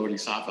wisdom of the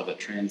Bodhisattva that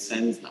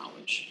transcends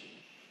knowledge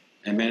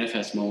and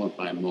manifests moment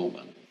by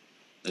moment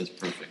as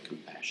perfect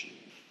compassion.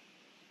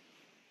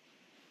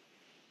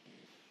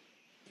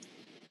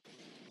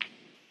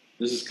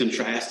 This is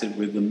contrasted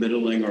with the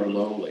middling or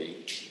lowly,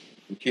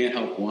 who can't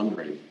help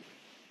wondering,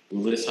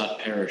 will this hut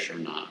perish or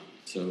not?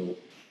 So,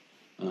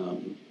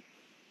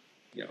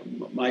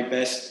 my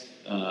best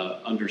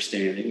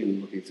understanding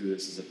in looking through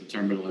this is that the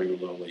term middling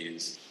or lowly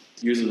is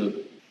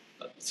using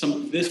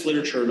this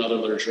literature and other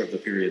literature of the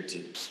period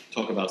to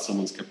talk about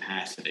someone's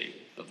capacity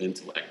of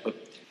intellect. But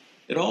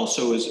it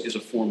also is a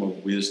form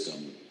of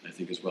wisdom, I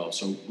think, as well.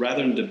 So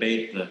rather than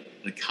debate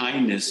the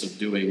kindness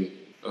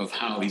of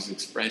how he's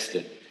expressed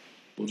it,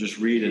 we'll just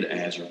read it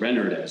as, or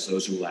render it as,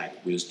 those who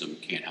lack wisdom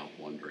can't help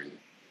wondering,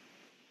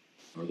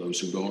 or those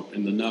who don't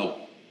in the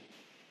know,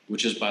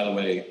 which is, by the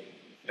way,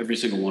 every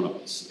single one of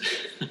us,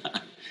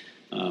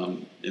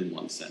 in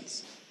one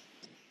sense.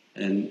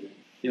 And,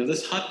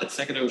 this hut that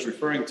Sekado is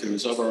referring to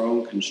is of our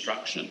own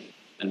construction,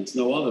 and it's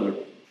no other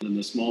than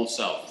the small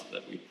self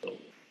that we built.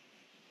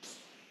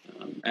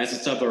 As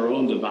it's of our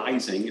own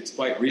devising, it's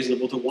quite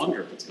reasonable to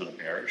wonder if it's going to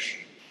perish.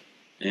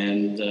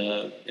 And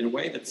in a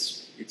way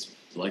it's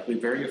likely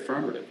very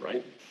affirmative,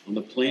 right? On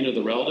the plane of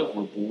the relative,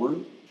 we're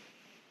born,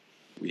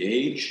 we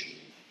age,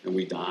 and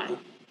we die.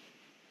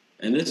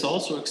 And this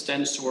also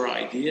extends to our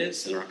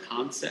ideas and our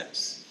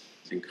concepts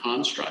and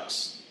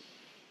constructs.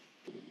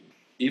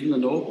 Even the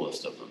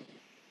noblest of them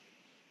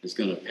is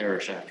going to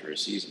perish after a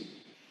season.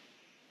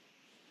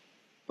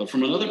 But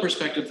from another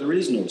perspective, there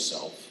is no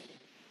self.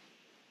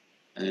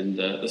 And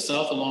the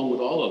self, along with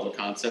all other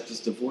concepts, is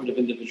devoid of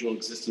individual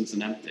existence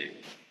and empty.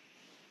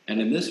 And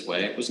in this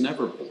way, it was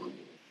never born.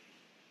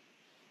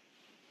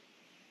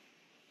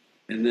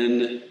 And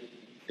then,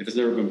 if it's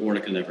never been born,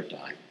 it can never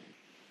die.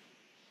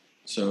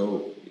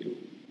 So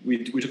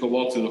we took a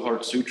walk through the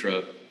Heart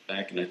Sutra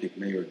back in, I think,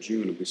 May or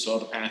June, and we saw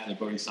the path of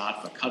the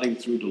Bodhisattva cutting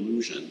through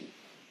delusion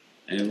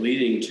and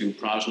leading to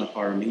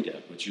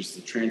prajnaparamita, which is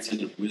the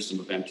transcendent wisdom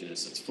of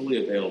emptiness that's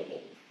fully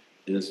available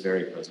in this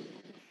very present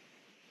moment.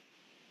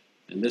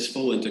 And this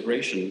full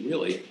integration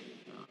really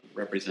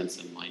represents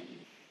enlightenment.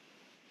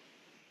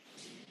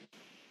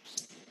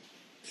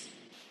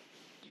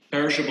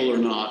 Perishable or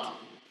not,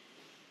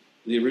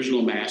 the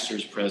original master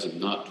is present,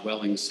 not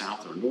dwelling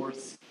south or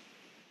north,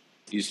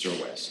 east or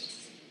west.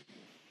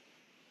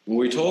 When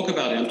we talk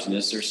about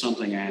emptiness, there's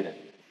something added.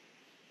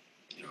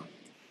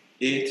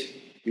 It,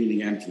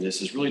 meaning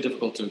emptiness, is really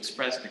difficult to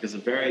express because the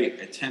very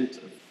attempt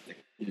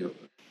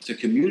to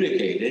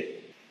communicate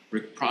it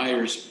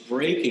requires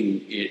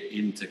breaking it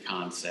into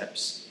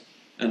concepts,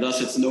 and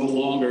thus it's no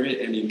longer it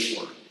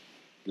anymore.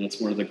 And that's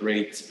one of the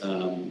great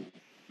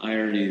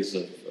ironies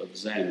of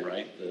Zen,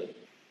 right?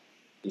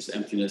 This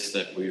emptiness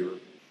that we're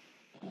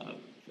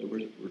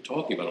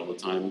talking about all the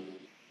time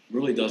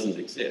really doesn't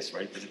exist,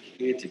 right? Because it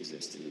can't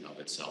exist in and of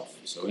itself.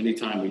 So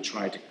anytime we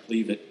try to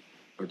cleave it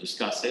or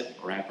discuss it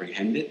or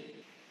apprehend it,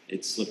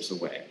 it slips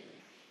away.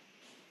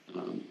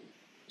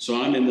 So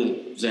I'm in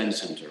the Zen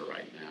Center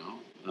right now,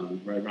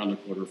 right around the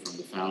corner from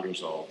the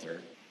Founders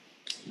Altar.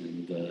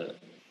 And,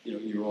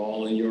 you're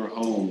all in your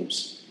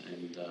homes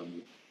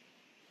and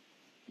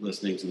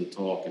listening to the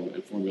talk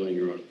and formulating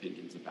your own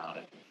opinions about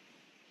it.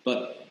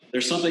 But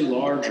there's something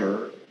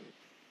larger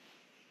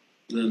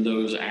than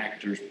those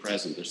actors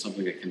present. There's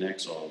something that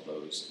connects all of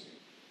those.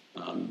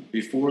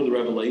 Before the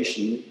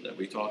revelation that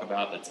we talk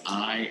about, that's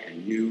I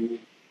and you,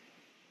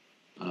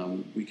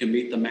 we can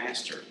meet the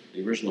master,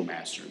 the original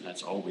master, and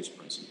that's always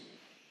present.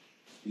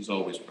 He's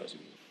always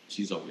present.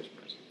 She's always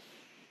present.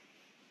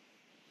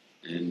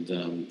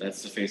 And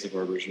that's the face of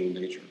our original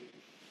nature.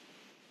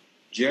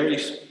 Jerry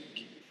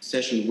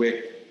Session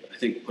Wick, I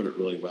think, put it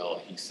really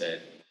well. He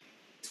said,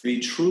 to be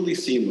truly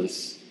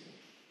seamless,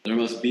 there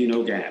must be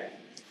no gap.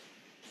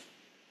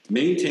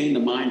 Maintain the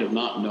mind of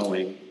not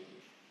knowing,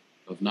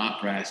 of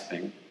not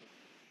grasping,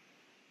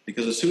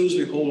 because as soon as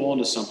we hold on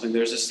to something,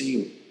 there's a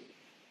seam.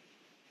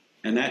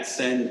 And that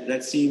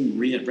seam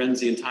rends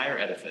the entire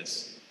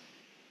edifice.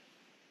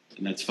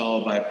 And that's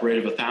followed by a parade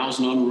of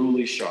 1,000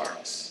 unruly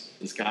sharks,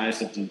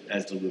 disguised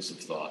as delusive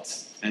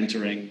thoughts,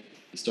 entering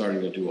and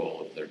starting to do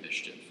all of their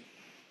mischief.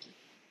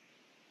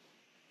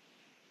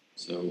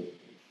 So,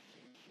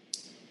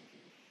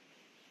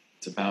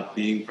 It's about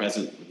being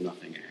present with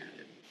nothing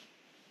added.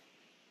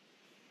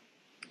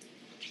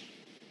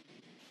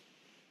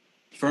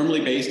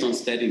 Firmly based on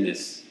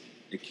steadiness,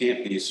 it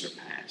can't be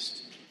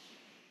surpassed.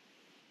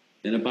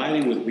 In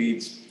abiding with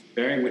weeds,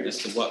 bearing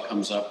witness to what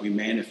comes up, we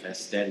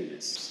manifest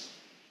steadiness.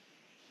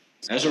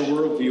 As our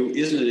worldview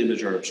isn't an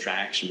image or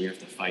abstraction we have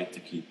to fight to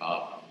keep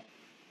up,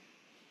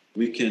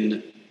 we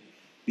can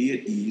be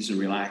at ease and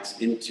relax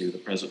into the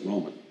present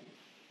moment.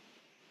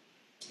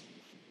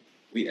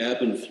 We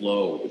ebb and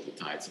flow with the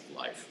tides of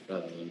life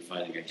rather than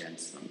fighting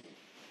against them.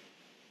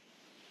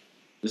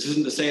 This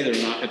isn't to say there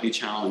are not going to be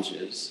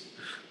challenges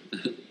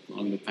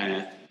along the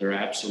path. There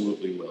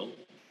absolutely will.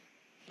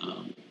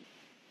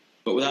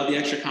 But without the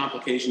extra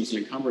complications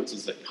and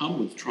encumbrances that come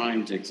with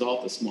trying to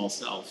exalt the small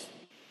self,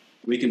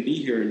 we can be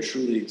here and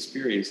truly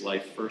experience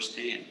life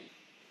firsthand.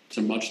 It's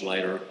a much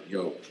lighter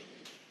yoke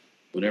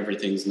when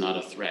everything's not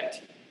a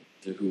threat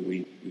to who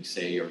we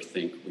say or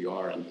think we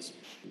are in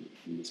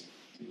this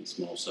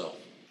small self.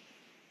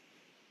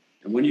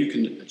 And when you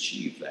can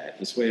achieve that,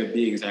 this way of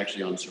being is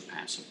actually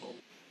unsurpassable.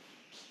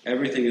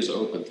 Everything is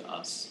open to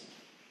us.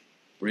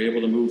 We're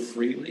able to move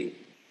freely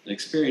and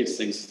experience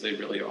things as they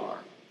really are.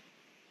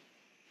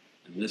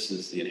 And this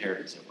is the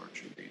inheritance of our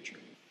true nature.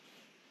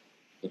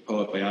 The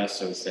poet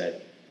Bayaso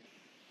said,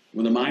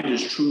 "When the mind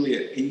is truly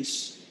at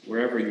peace,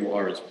 wherever you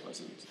are is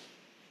pleasant.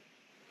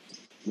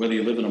 Whether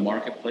you live in a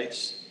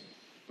marketplace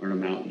or in a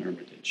mountain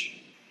hermitage."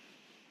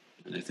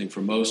 And I think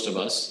for most of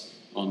us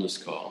on this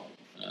call,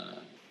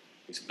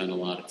 we spend a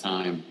lot of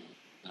time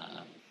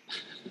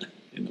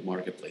in the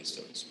marketplace,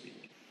 so to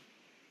speak.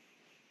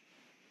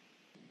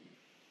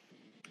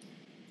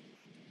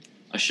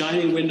 A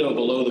shining window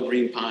below the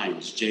green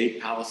pines,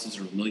 jade palaces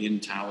or million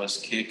towers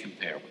can't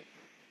compare with.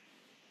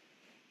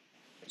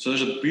 So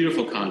there's a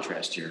beautiful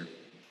contrast here.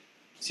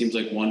 It seems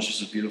like one's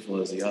just as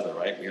beautiful as the other,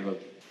 right? We have a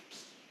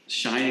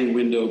shining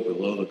window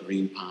below the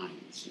green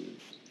pines.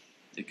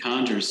 It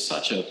conjures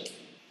such a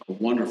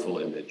wonderful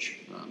image,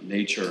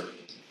 nature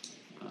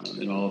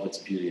in all of its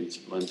beauty and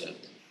splendor.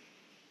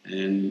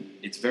 And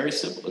it's very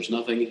simple. There's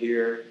nothing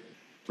here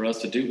for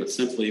us to do but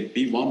simply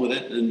be one with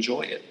it and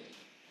enjoy it.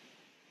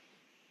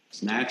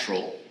 It's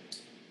natural,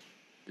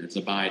 it's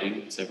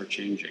abiding, it's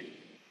ever-changing.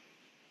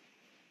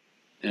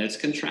 And it's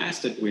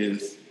contrasted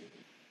with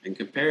and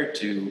compared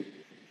to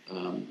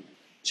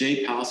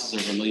jade palaces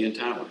or vermilion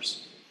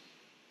towers,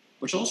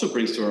 which also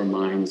brings to our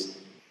minds,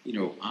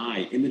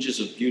 images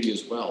of beauty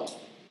as well.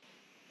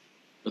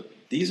 But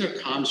these are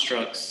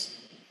constructs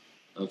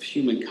of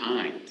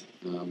humankind,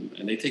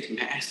 and they take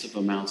massive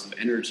amounts of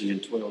energy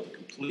and toil to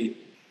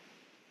complete.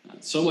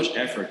 So much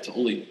effort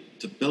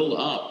to build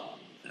up,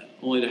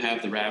 only to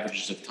have the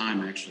ravages of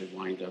time actually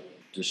wind up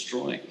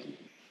destroying them,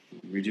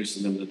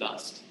 reducing them to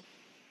dust.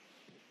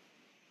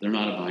 They're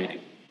not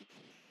abiding.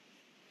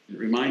 It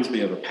reminds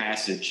me of a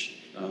passage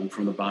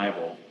from the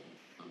Bible,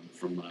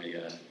 from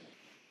my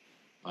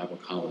Bible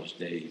college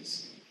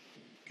days.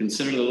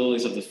 "Consider the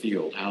lilies of the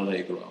field, how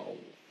they grow.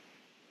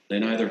 They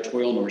neither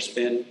toil nor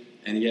spin,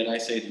 and yet I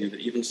say to you that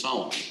even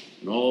Solomon,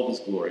 in all of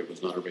his glory,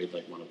 was not arrayed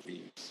like one of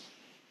these."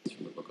 It's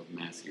from the book of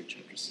Matthew,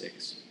 chapter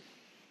 6.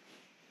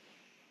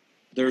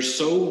 There's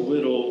so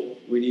little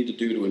we need to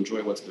do to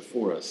enjoy what's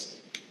before us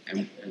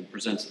and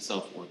presents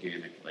itself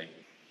organically.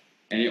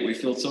 And yet we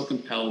feel so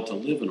compelled to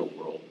live in a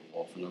world,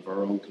 often of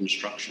our own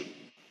construction.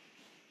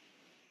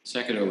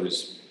 Secundo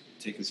is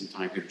taking some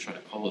time here to try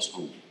to call us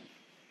home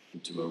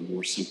into a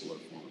more simpler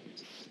form of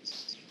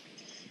existence.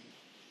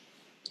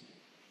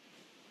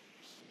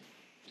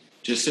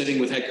 Just sitting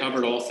with head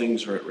covered, all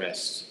things are at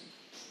rest.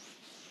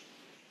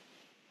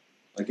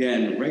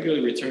 Again,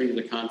 regularly returning to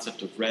the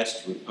concept of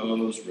rest,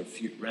 repose,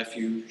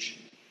 refuge.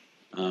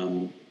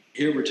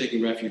 Here we're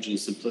taking refuge in the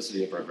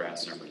simplicity of our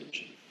grass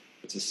hermitage.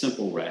 It's a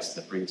simple rest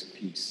that brings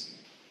peace.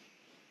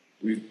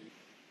 We've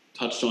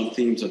touched on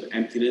themes of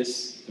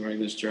emptiness during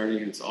this journey.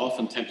 It's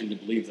often tempting to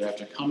believe that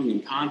after coming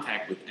in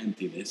contact with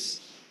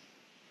emptiness,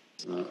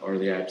 or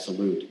the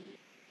absolute,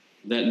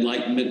 that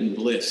enlightenment and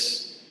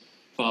bliss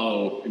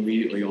follow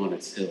immediately on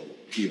its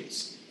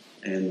heels.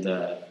 And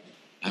I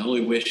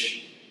only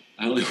wish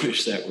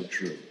that were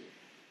true.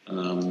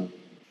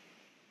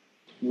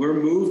 We're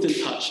moved and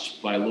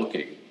touched by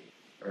looking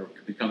or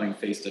becoming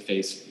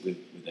face-to-face with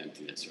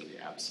emptiness or the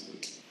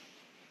absolute.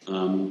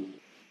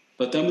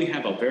 But then we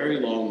have a very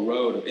long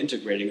road of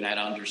integrating that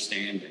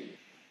understanding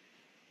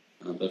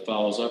that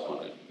follows up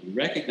on it, and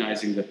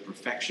recognizing the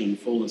perfection and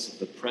fullness of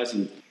the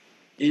present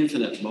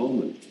infinite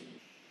moment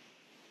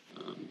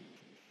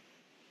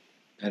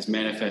as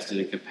manifested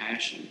in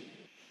compassion.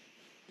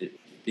 It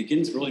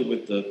begins really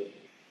with the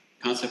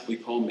concept we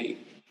call me,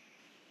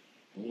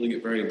 holding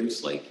it very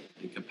loosely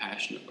and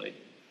compassionately,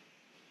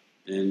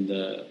 and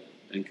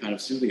kind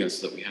of soothing us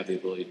so that we have the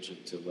ability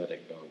to let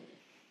it go.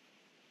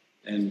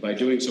 And by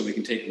doing so, we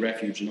can take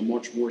refuge in a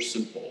much more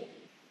simple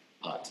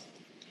hut.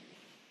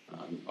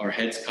 Our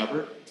heads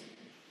covered,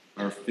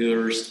 our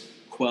fears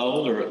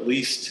quelled, or at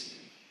least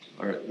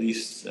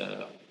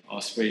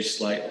assuaged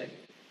slightly.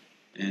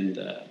 And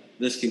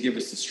this can give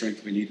us the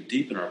strength we need to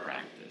deepen our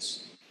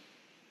practice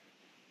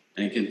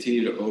and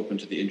continue to open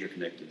to the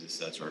interconnectedness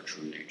that's our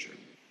true nature.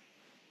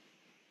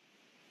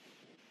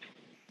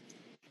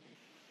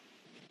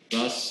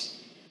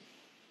 Thus,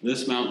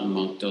 this mountain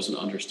monk doesn't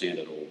understand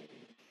at all.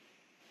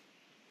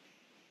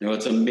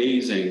 It's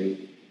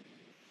amazing.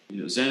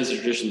 Zen is a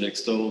tradition that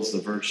extols the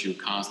virtue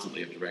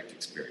constantly of direct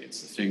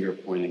experience, the finger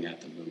pointing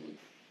at the moon.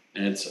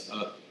 And it's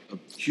a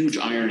huge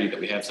irony that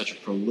we have such a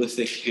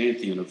prolific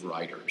pantheon of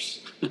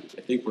writers. I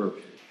think we're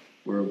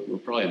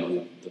probably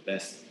among the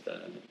best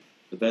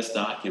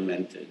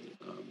documented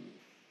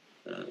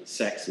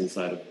sects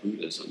inside of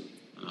Buddhism.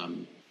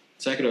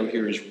 Sekado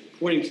here is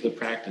pointing to the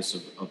practice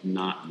of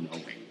not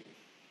knowing.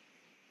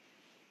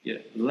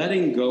 Yet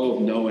letting go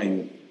of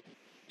knowing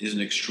is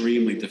an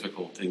extremely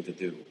difficult thing to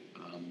do.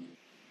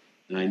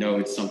 And I know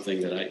it's something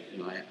that I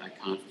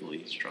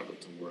constantly struggle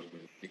to work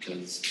with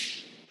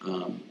because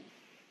I'm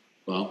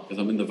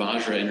in the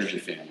Vajra energy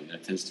family.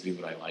 That tends to be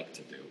what I like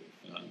to do.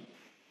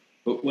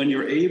 But when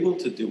you're able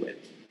to do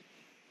it,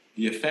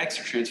 the effects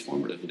are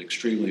transformative and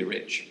extremely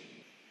rich.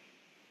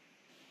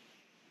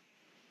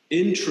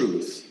 In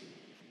truth,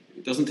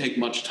 it doesn't take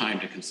much time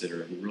to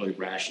consider and really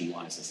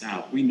rationalize this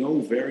out. We know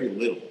very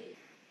little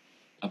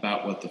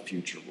about what the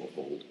future will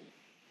hold,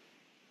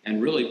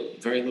 and really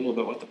very little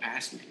about what the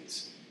past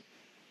means.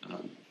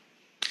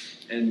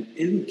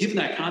 Given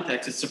that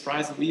context, it's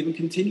surprising we even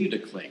continue to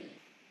cling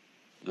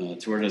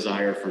to our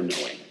desire for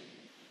knowing.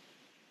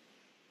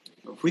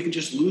 If we can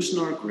just loosen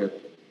our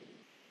grip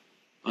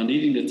on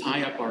needing to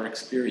tie up our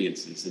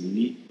experiences in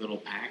neat little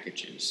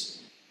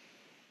packages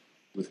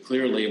with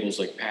clear labels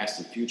like past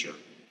and future,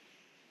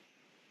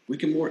 we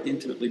can more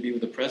intimately be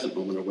with the present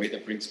moment in a way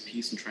that brings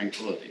peace and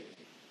tranquility.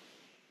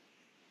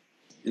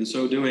 In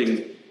so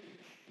doing,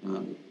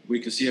 we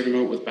can see every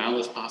moment with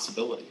boundless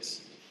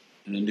possibilities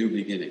and a new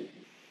beginning,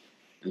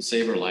 and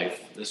savor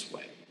life this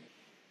way,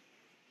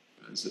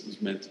 as it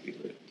was meant to be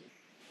lived.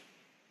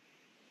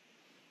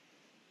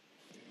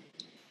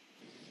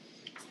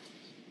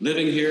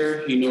 Living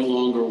here, he no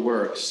longer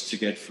works to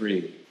get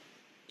free.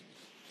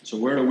 So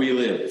where do we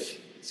live?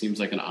 It seems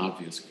like an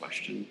obvious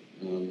question.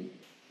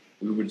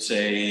 We would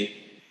say,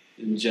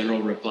 in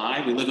general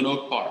reply, we live in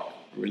Oak Park,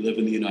 or we live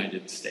in the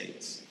United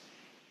States.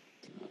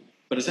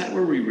 But is that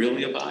where we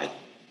really abide?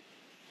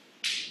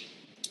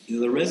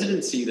 The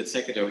residency that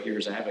Sekado here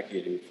is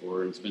advocating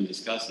for and has been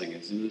discussing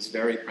is in this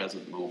very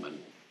present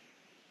moment.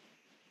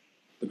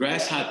 The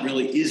grass hut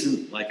really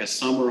isn't like a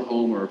summer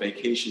home or a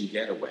vacation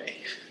getaway.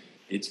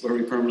 It's where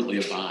we permanently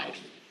abide.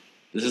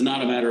 This is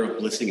not a matter of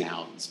blissing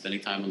out and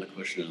spending time on the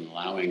cushion and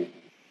allowing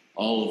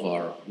all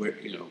of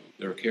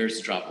their cares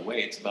to drop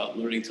away. It's about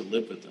learning to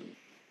live with them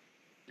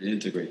and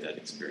integrate that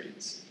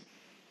experience.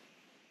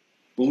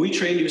 When we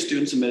train new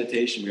students in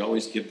meditation, we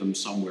always give them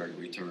somewhere to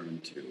return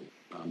to.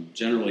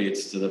 Generally,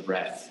 it's to the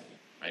breath,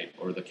 right,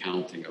 or the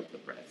counting of the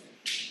breath.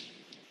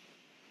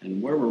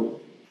 And where we're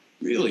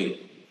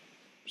really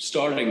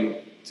starting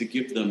to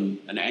give them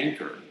an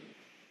anchor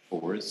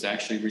for is to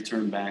actually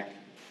return back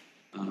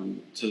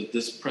to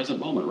this present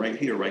moment, right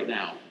here, right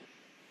now.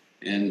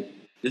 And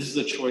this is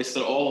a choice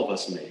that all of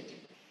us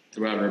make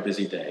throughout our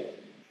busy day.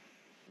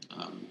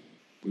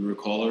 We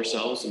recall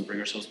ourselves and bring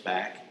ourselves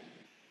back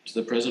to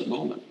the present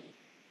moment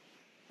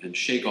and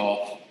shake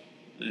off,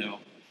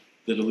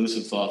 the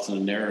delusive thoughts and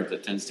the narrative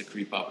that tends to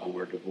creep up when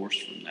we're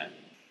divorced from that.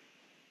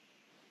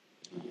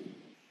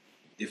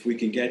 If we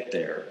can get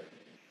there,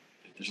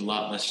 there's a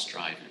lot less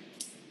striving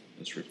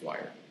that's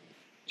required.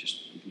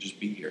 We can just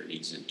be here and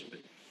ease into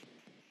it.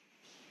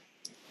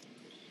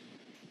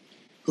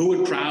 Who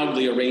would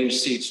proudly arrange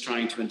seats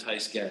trying to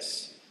entice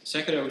guests?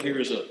 Sekado here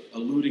is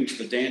alluding to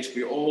the dance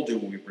we all do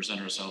when we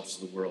present ourselves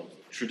to the world.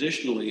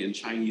 Traditionally, in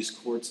Chinese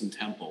courts and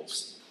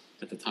temples,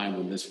 at the time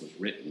when this was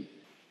written,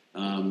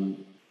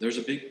 there's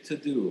a big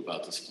to-do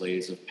about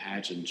displays of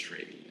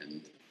pageantry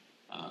and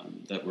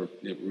that were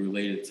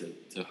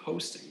related to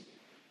hosting.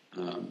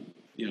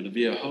 To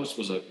be a host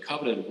was a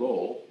coveted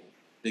role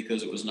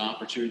because it was an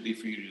opportunity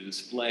for you to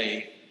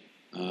display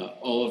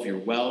all of your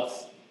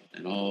wealth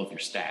and all of your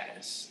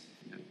status.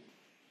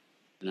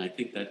 And I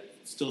think that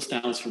still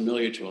sounds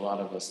familiar to a lot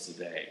of us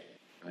today,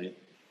 right?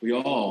 We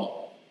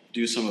all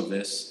do some of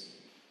this,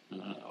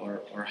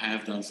 or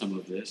have done some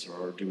of this,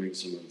 or are doing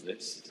some of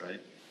this,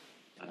 right?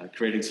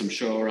 Creating some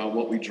show around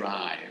what we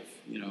drive,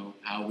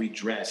 how we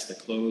dress, the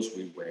clothes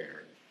we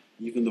wear,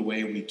 even the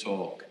way we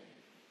talk.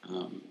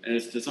 And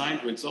it's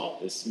designed to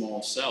exalt this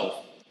small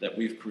self that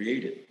we've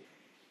created.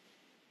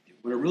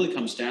 When it really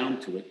comes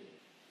down to it,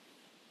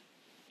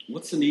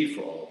 what's the need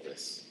for all of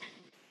this?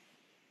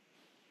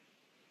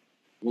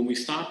 When we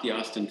stop the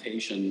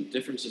ostentation,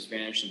 differences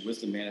vanish and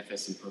wisdom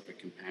manifests in perfect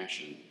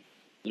compassion.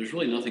 There's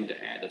really nothing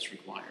to add that's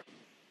required.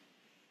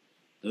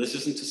 Now, this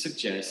isn't to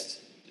suggest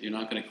that you're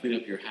not going to clean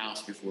up your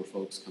house before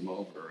folks come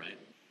over, right?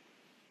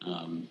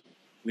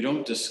 We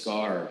don't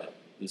discard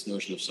this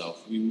notion of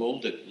self. We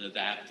mold it and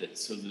adapt it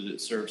so that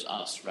it serves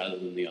us rather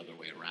than the other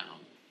way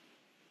around.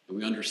 And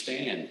we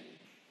understand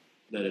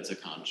that it's a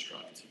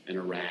construct and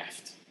a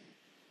raft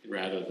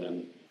rather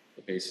than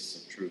the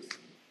basis of truth.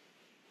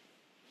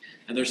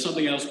 And there's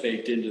something else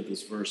baked into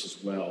this verse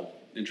as well.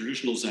 In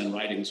traditional Zen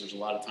writings, there's a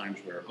lot of times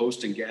where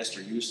host and guest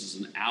are used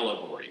as an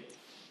allegory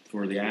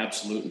for the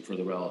absolute and for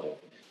the relative.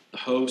 The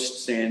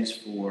host stands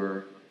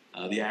for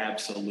the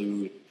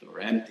absolute or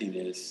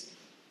emptiness,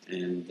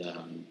 and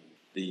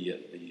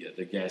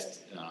the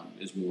guest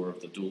is more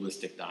of the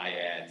dualistic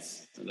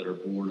dyads that are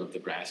born of the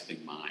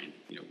grasping mind.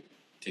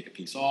 Take a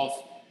piece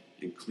off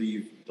and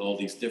cleave all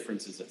these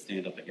differences that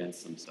stand up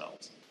against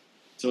themselves.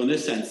 So in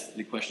this sense,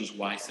 the question is,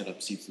 why set up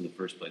seats in the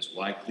first place?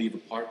 Why cleave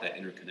apart that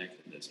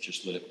interconnectedness?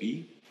 Just let it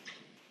be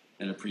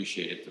and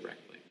appreciate it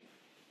directly.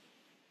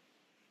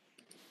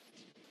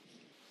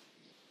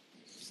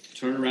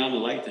 Turn around the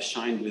light to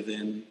shine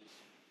within,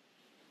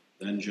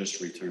 then just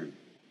return.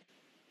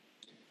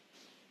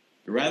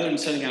 But rather than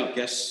setting out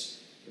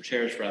guests, or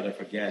chairs rather,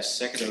 for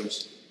guests,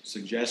 Sekido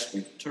suggests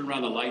we turn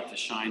around the light to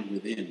shine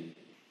within,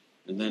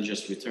 and then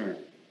just return.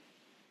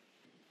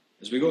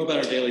 As we go about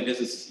our daily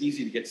business, it's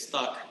easy to get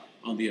stuck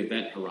on the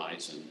event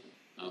horizon.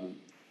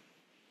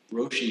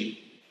 Roshi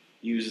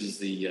uses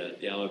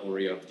the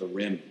allegory of the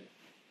rim,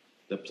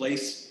 the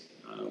place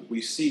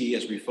we see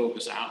as we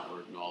focus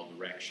outward in all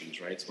directions,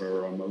 right? It's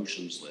where our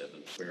emotions live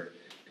and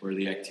where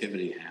the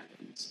activity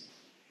happens,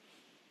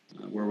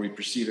 where we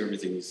perceive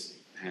everything's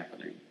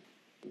happening.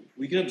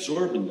 We get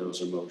absorbed in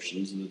those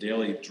emotions in the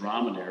daily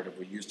drama narrative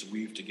we use to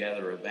weave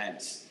together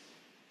events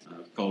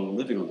called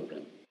living on the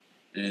rim.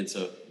 And it's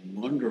a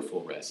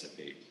wonderful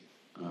recipe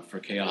for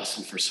chaos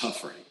and for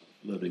suffering,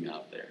 living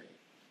out there.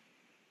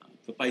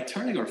 But by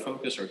turning our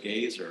focus, our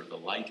gaze, or the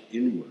light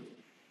inward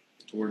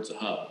towards the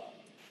hub,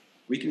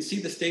 we can see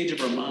the stage of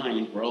our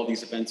mind where all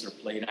these events are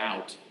played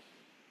out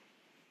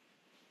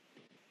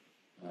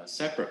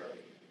separately.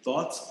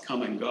 Thoughts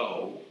come and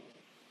go,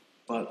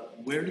 but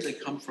where do they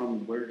come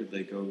from? Where do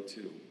they go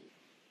to?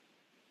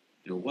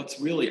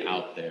 What's really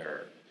out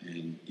there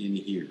and in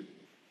here?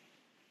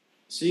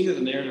 Seeing that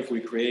the narrative we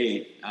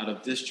create out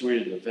of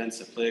disjointed events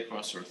that play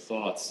across our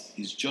thoughts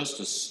is just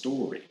a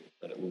story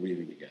that we're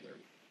weaving together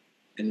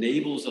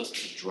enables us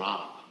to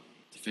drop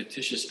the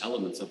fictitious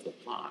elements of the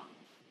plot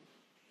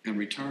and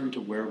return to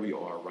where we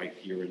are right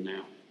here and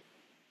now.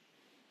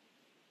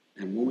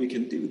 And when we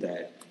can do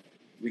that,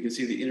 we can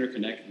see the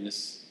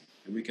interconnectedness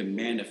and we can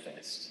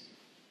manifest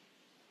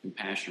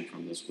compassion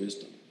from this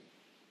wisdom.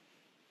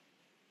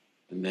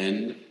 And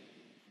then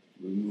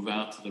we move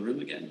out to the room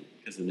again,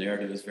 because the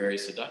narrative is very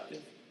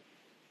seductive.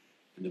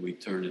 And then we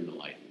turn in the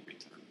light and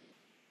return.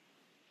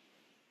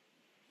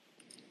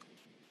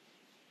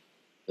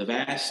 The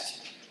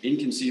vast,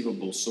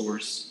 inconceivable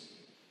source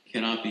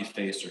cannot be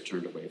faced or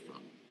turned away from.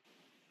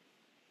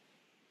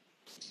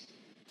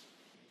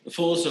 The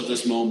fullest of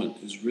this moment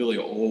is really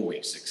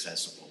always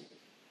accessible.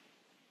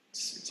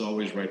 It's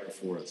always right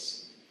before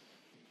us.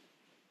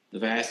 The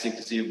vast,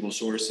 inconceivable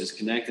source is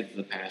connected to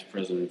the past,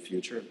 present, and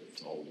future.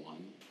 It's all one,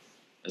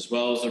 as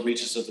well as the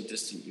reaches of the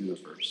distant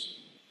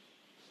universe.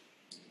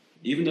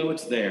 Even though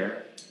it's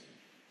there,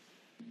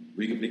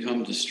 we can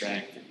become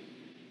distracted.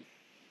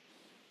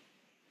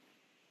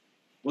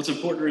 What's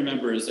important to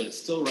remember is that it's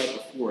still right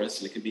before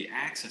us, and it can be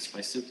accessed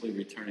by simply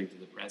returning to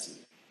the present.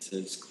 It's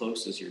as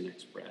close as your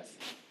next breath.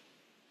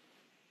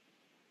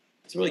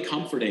 It's really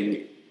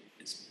comforting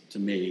to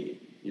me,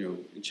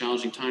 in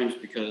challenging times,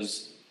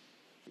 because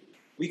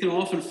we can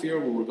often fear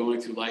when we're going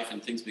through life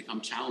and things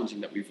become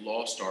challenging that we've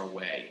lost our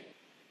way.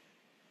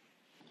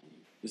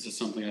 This is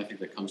something I think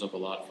that comes up a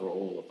lot for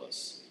all of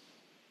us.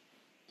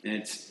 And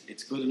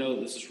it's good to know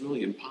that this is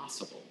really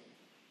impossible.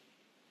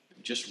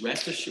 Just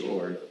rest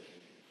assured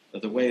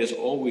that the way is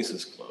always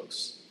as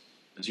close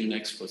as your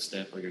next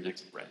footstep or your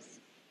next breath.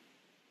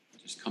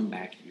 Just come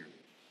back here.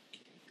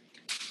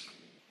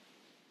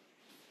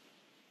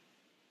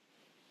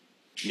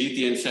 Meet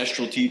the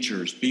ancestral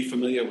teachers. Be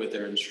familiar with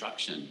their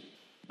instruction.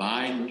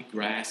 Buy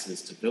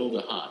grasses to build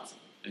a hut,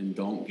 and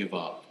don't give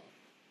up.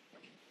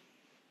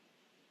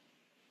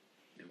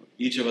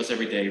 Each of us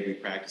every day, we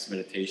practice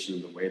meditation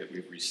in the way that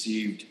we've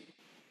received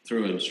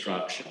through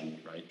instruction,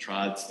 right?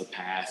 Trod's the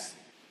path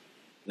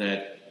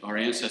that our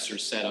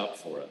ancestors set up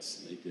for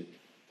us. They did,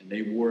 and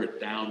they wore it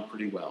down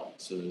pretty well.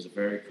 So there's a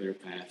very clear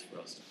path for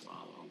us to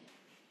follow.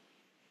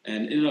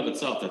 And in and of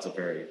itself, that's a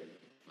very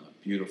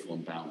beautiful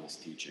and boundless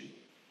teaching.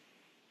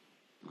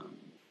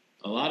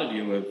 A lot of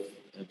you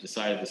have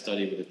decided to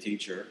study with a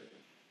teacher.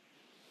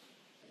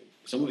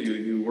 Some of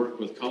you work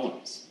with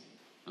koans.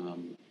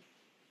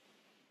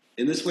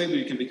 In this way,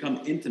 we can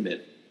become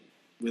intimate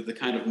with the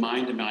kind of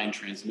mind-to-mind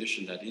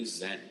transmission that is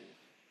Zen.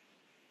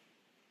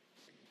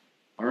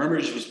 Our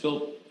image was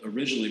built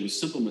originally with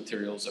simple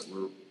materials that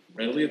were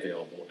readily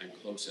available and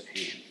close at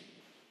hand.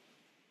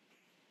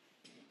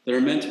 That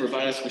are meant to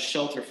provide us with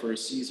shelter for a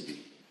season.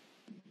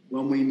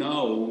 When we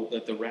know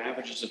that the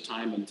ravages of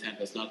time and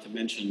tempest, not to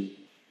mention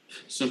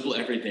simple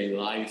everyday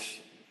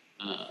life,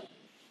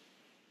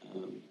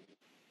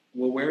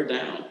 will wear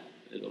down.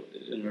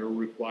 It'll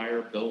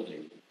require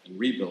building and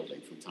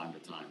rebuilding from time to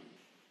time.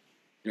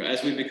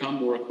 As we become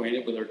more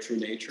acquainted with our true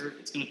nature,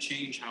 it's going to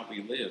change how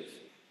we live.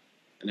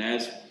 And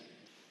as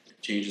it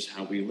changes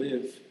how we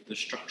live, the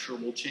structure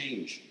will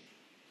change.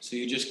 So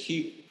you just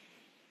keep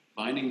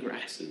finding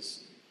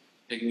grasses,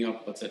 picking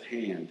up what's at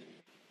hand,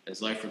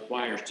 as life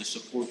requires to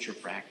support your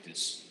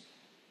practice.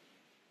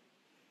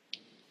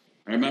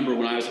 I remember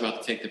when I was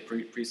about to take the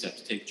precept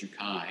to take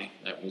Jukai,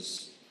 that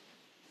was,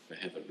 I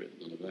have it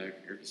written on the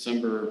back here,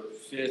 December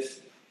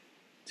 5th,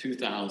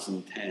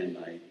 2010,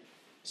 I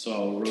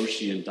saw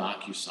Roshi in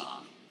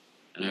Dokusan,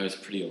 and I was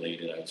pretty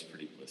elated. I was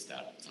pretty blissed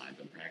out at the time.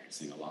 Been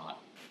practicing a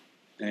lot.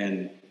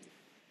 And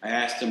I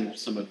asked him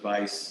some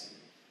advice,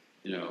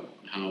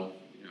 how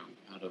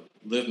to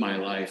live my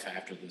life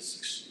after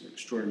this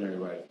extraordinary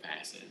rite of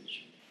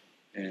passage.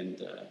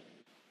 And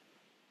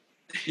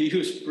he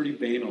was pretty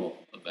banal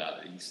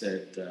about it. He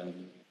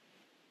said,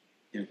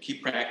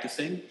 keep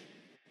practicing,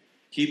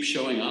 keep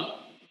showing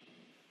up,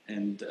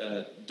 and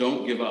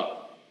don't give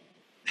up.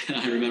 And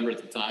I remember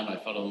at the time I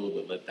felt a little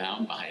bit let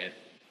down by it,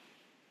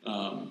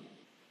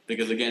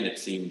 because again, it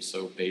seemed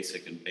so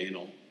basic and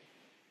banal.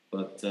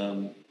 But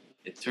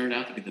it turned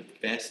out to be the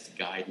best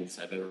guidance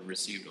I've ever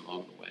received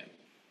along the way.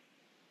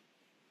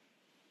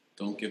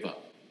 Don't give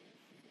up.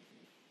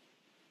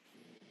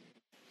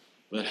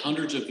 Let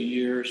hundreds of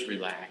years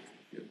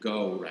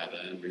go,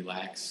 and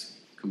relax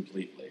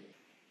completely.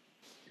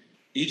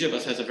 Each of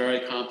us has a very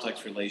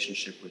complex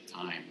relationship with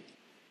time.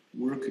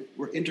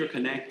 We're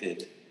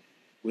interconnected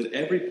with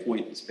every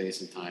point in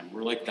space and time.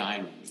 We're like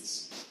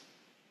diamonds,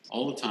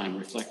 all the time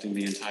reflecting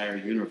the entire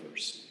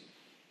universe.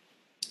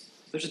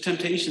 There's a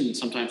temptation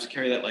sometimes to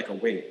carry that like a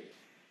weight.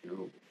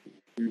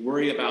 We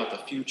worry about the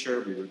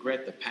future, we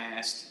regret the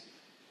past.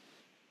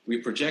 We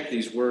project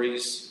these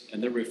worries,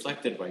 and they're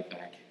reflected right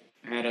back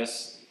at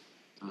us.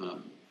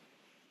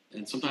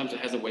 And sometimes it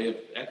has a way of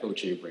echo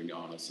chambering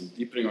on us and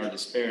deepening our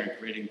despair and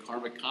creating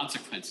karmic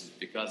consequences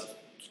because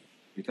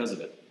of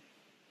it.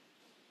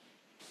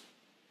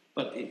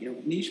 But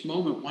in each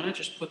moment, why not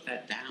just put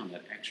that down,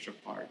 that extra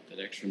part, that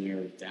extra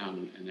narrative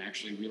down, and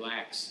actually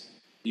relax?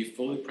 Be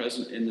fully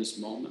present in this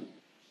moment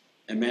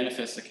and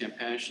manifest the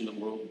compassion the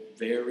world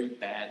very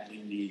badly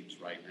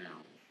needs right now.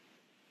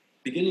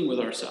 Beginning with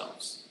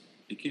ourselves.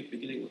 We keep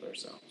beginning with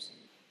ourselves.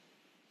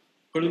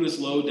 Putting this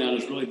load down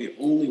is really the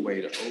only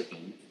way to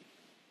open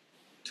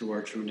to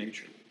our true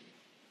nature.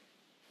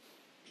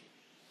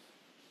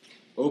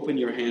 Open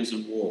your hands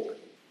and walk,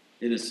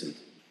 innocent.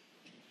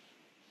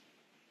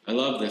 I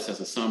love this as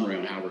a summary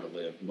on how we're to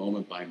live,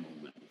 moment by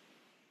moment.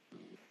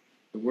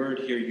 The word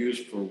here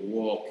used for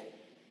walk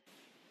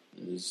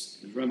is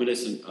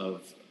reminiscent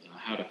of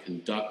how to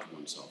conduct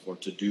oneself or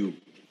to do.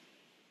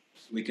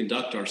 We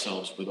conduct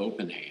ourselves with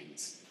open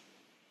hands,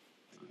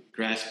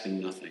 grasping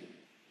nothing,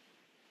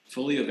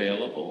 fully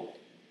available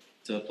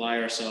to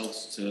apply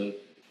ourselves to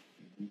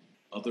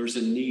others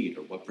in need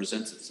or what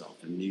presents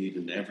itself in need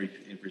in every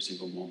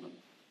single moment.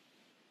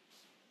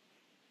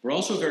 We're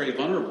also very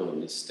vulnerable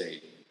in this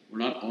state. We're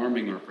not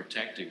arming or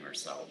protecting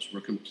ourselves. We're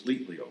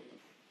completely open.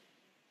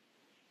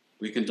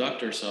 We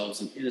conduct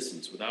ourselves in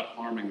innocence without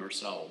harming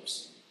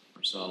ourselves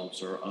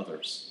or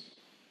others.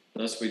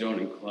 Thus, we don't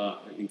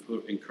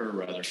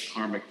incur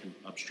karmic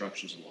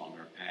obstructions along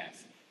our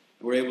path.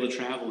 We're able to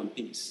travel in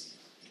peace.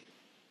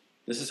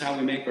 This is how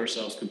we make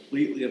ourselves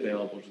completely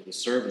available to the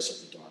service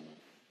of the Dharma,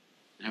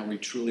 and how we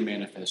truly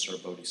manifest our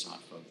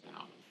bodhisattva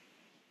vow.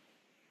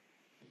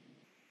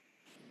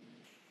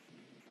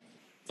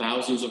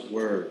 Thousands of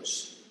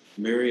words,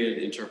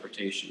 myriad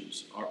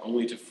interpretations are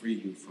only to free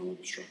you from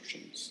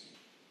obstructions.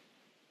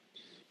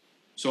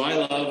 So I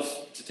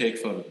love to take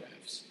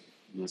photographs.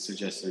 I'm not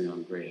suggesting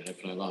I'm great at it,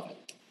 but I love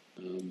it.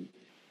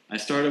 I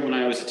started when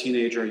I was a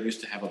teenager. I used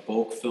to have a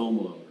bulk film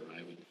loader.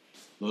 I would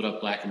load up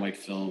black and white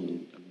film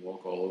and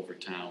walk all over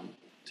town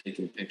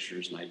taking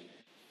pictures, and I'd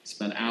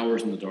spend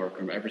hours in the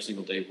darkroom every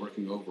single day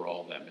working over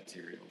all of that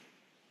material.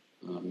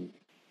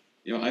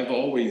 I've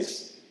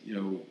always,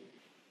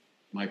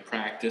 my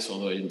practice,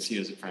 although I didn't see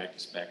it as a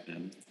practice back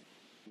then,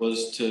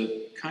 was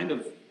to kind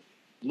of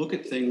look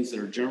at things that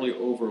are generally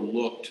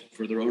overlooked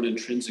for their own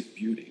intrinsic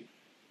beauty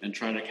and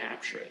try to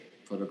capture it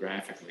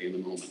photographically in the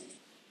moment.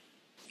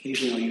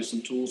 Occasionally I'll use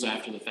some tools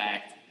after the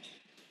fact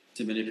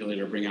to manipulate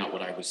or bring out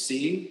what I was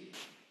seeing,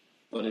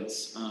 but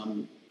it's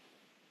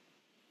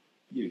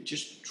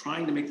just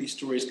trying to make these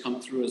stories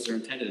come through as they're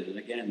intended, and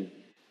again,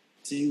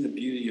 seeing the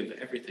beauty of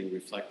everything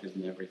reflected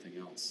in everything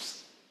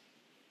else.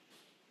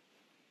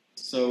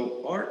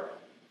 So art,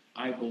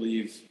 I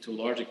believe, to a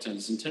large extent,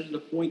 is intended to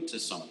point to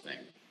something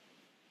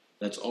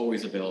that's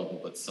always available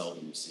but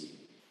seldom seen.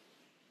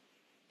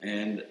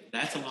 And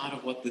that's a lot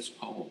of what this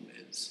poem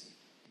is,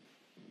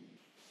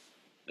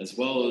 as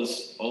well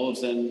as all of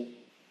Zen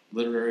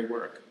literary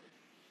work.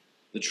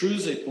 The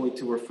truths they point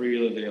to are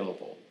freely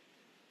available.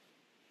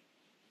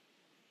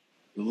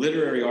 The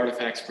literary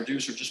artifacts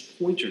produced are just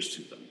pointers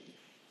to them.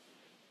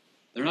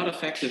 They're not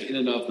effective in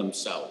and of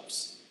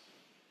themselves.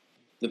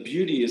 The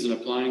beauty is in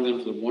applying them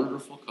to the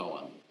wonderful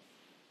koan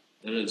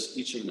that is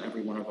each and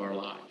every one of our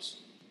lives.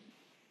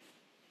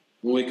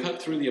 When we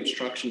cut through the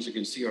obstructions and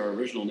can see our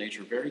original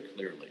nature very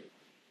clearly,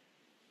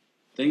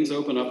 things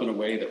open up in a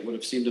way that would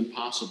have seemed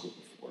impossible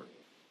before.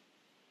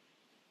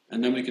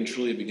 And then we can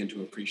truly begin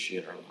to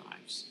appreciate our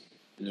lives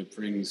and it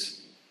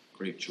brings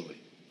great joy.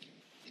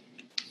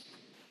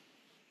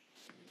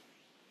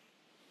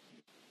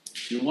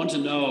 If you want to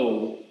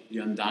know the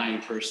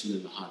undying person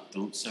in the hut,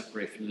 don't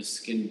separate from the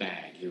skin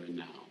bag here and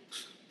now.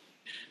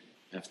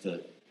 I have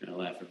to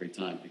laugh every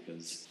time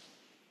because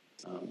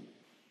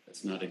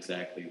that's not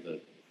exactly the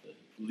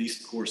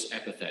least coarse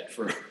epithet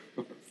for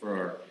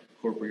our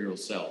corporeal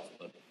self.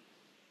 But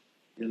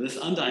this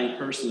undying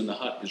person in the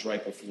hut is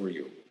right before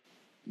you.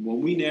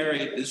 When we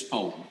narrate this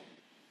poem,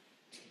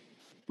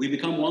 we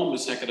become one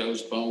with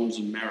Sekido's bones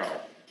and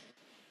marrow.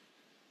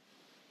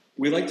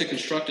 We like to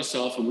construct a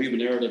self and weave a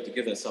narrative to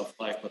give that self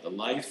life, but the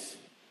life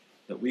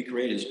that we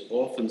create is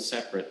often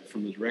separate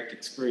from the direct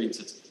experience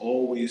that's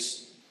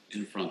always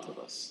in front of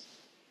us.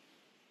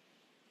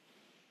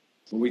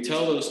 When we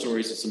tell those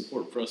stories, it's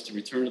important for us to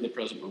return to the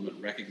present moment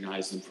and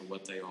recognize them for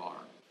what they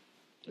are.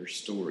 They're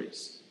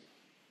stories.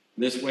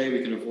 In this way,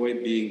 we can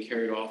avoid being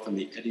carried off in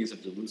the eddies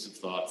of delusive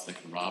thoughts that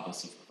can rob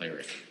us of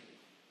clarity.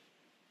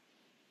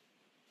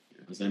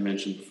 As I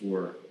mentioned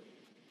before,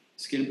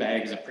 skin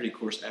bag is a pretty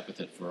coarse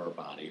epithet for our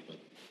body, but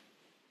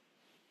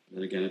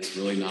then again, it's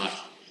really not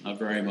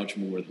very much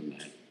more than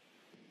that.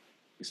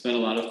 We spend a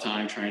lot of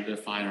time trying to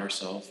define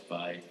ourselves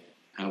by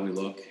how we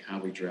look, how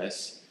we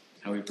dress,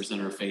 how we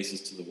present our faces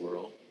to the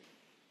world.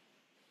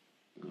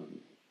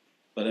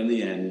 But in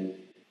the end,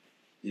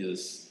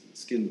 this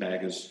skin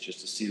bag is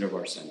just a seat of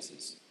our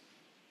senses.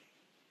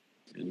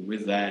 And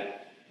with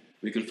that,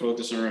 we can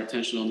focus our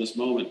attention on this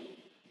moment,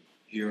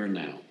 here and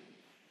now.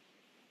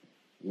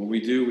 When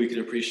we do, we can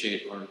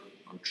appreciate our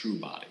true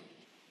body.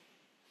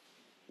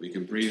 We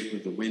can breathe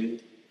with the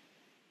wind,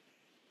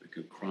 we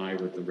can cry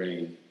with the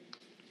rain,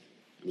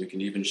 and we can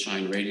even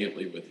shine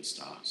radiantly with the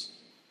stars.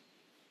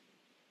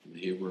 And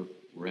here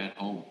we're at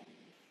home.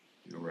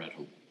 Here we're at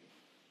home.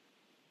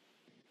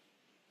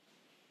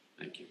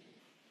 Thank you.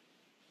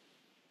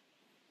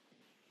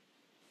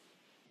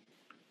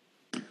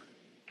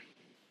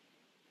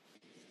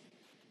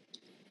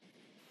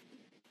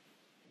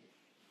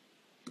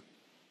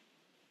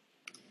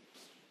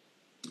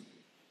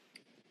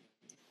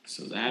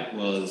 So that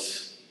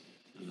was,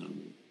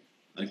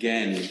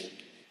 again,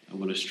 I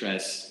want to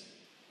stress,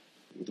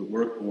 the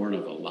work born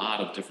of a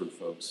lot of different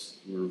folks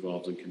who are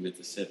involved in Commit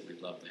to Sit.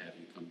 We'd love to have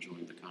you come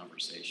join the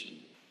conversation.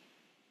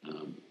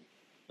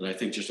 But I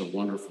think just a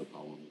wonderful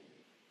poem.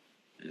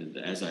 And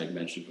as I had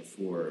mentioned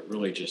before, it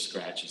really just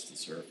scratches the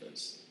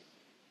surface.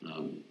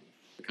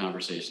 The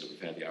conversation that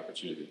we've had the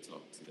opportunity to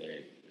talk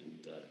today.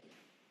 And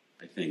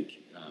I think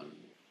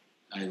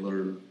I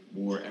learn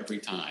more every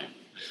time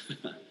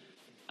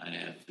I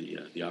have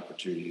the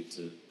opportunity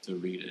to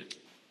read it.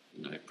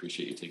 And I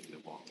appreciate you taking the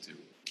walk too.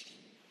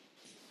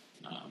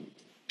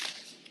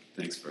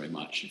 Thanks very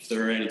much. If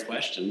there are any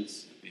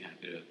questions, I'd be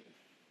happy to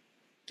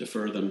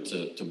defer them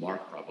to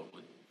Mark,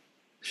 probably.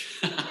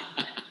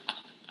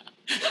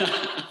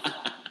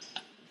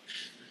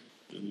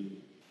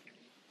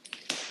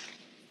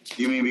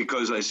 You mean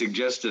because I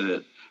suggested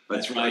it? But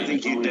That's right. I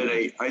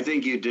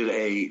think you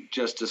did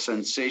just a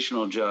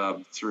sensational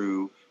job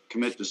through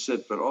Commit to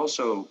Sit, but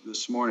also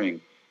this morning,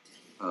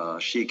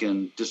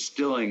 Shikan,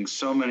 distilling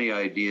so many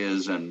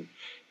ideas and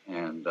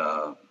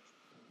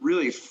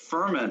really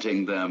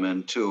fermenting them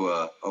into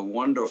a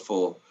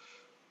wonderful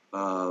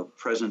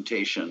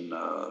presentation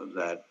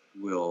that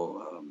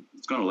will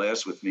it's going to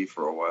last with me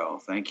for a while.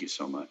 Thank you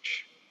so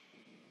much.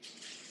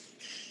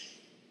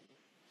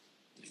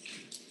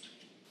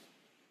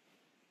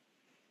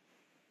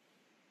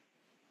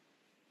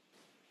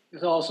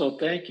 Also,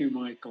 thank you,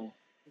 Michael.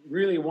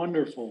 Really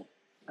wonderful.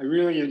 I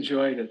really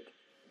enjoyed it.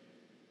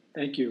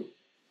 Thank you.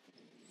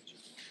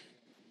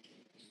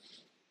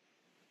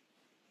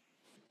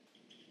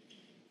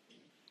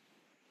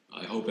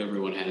 I hope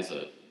everyone has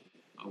a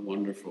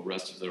wonderful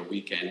rest of their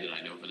weekend, and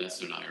I know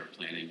Vanessa and I are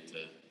planning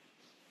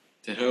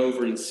to head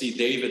over and see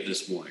David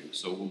this morning,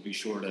 so we'll be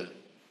sure to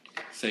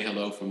say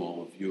hello from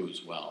all of you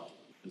as well,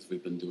 as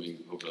we've been doing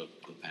over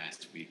the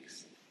past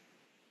weeks.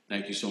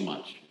 Thank you so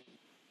much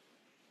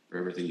for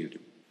everything you do.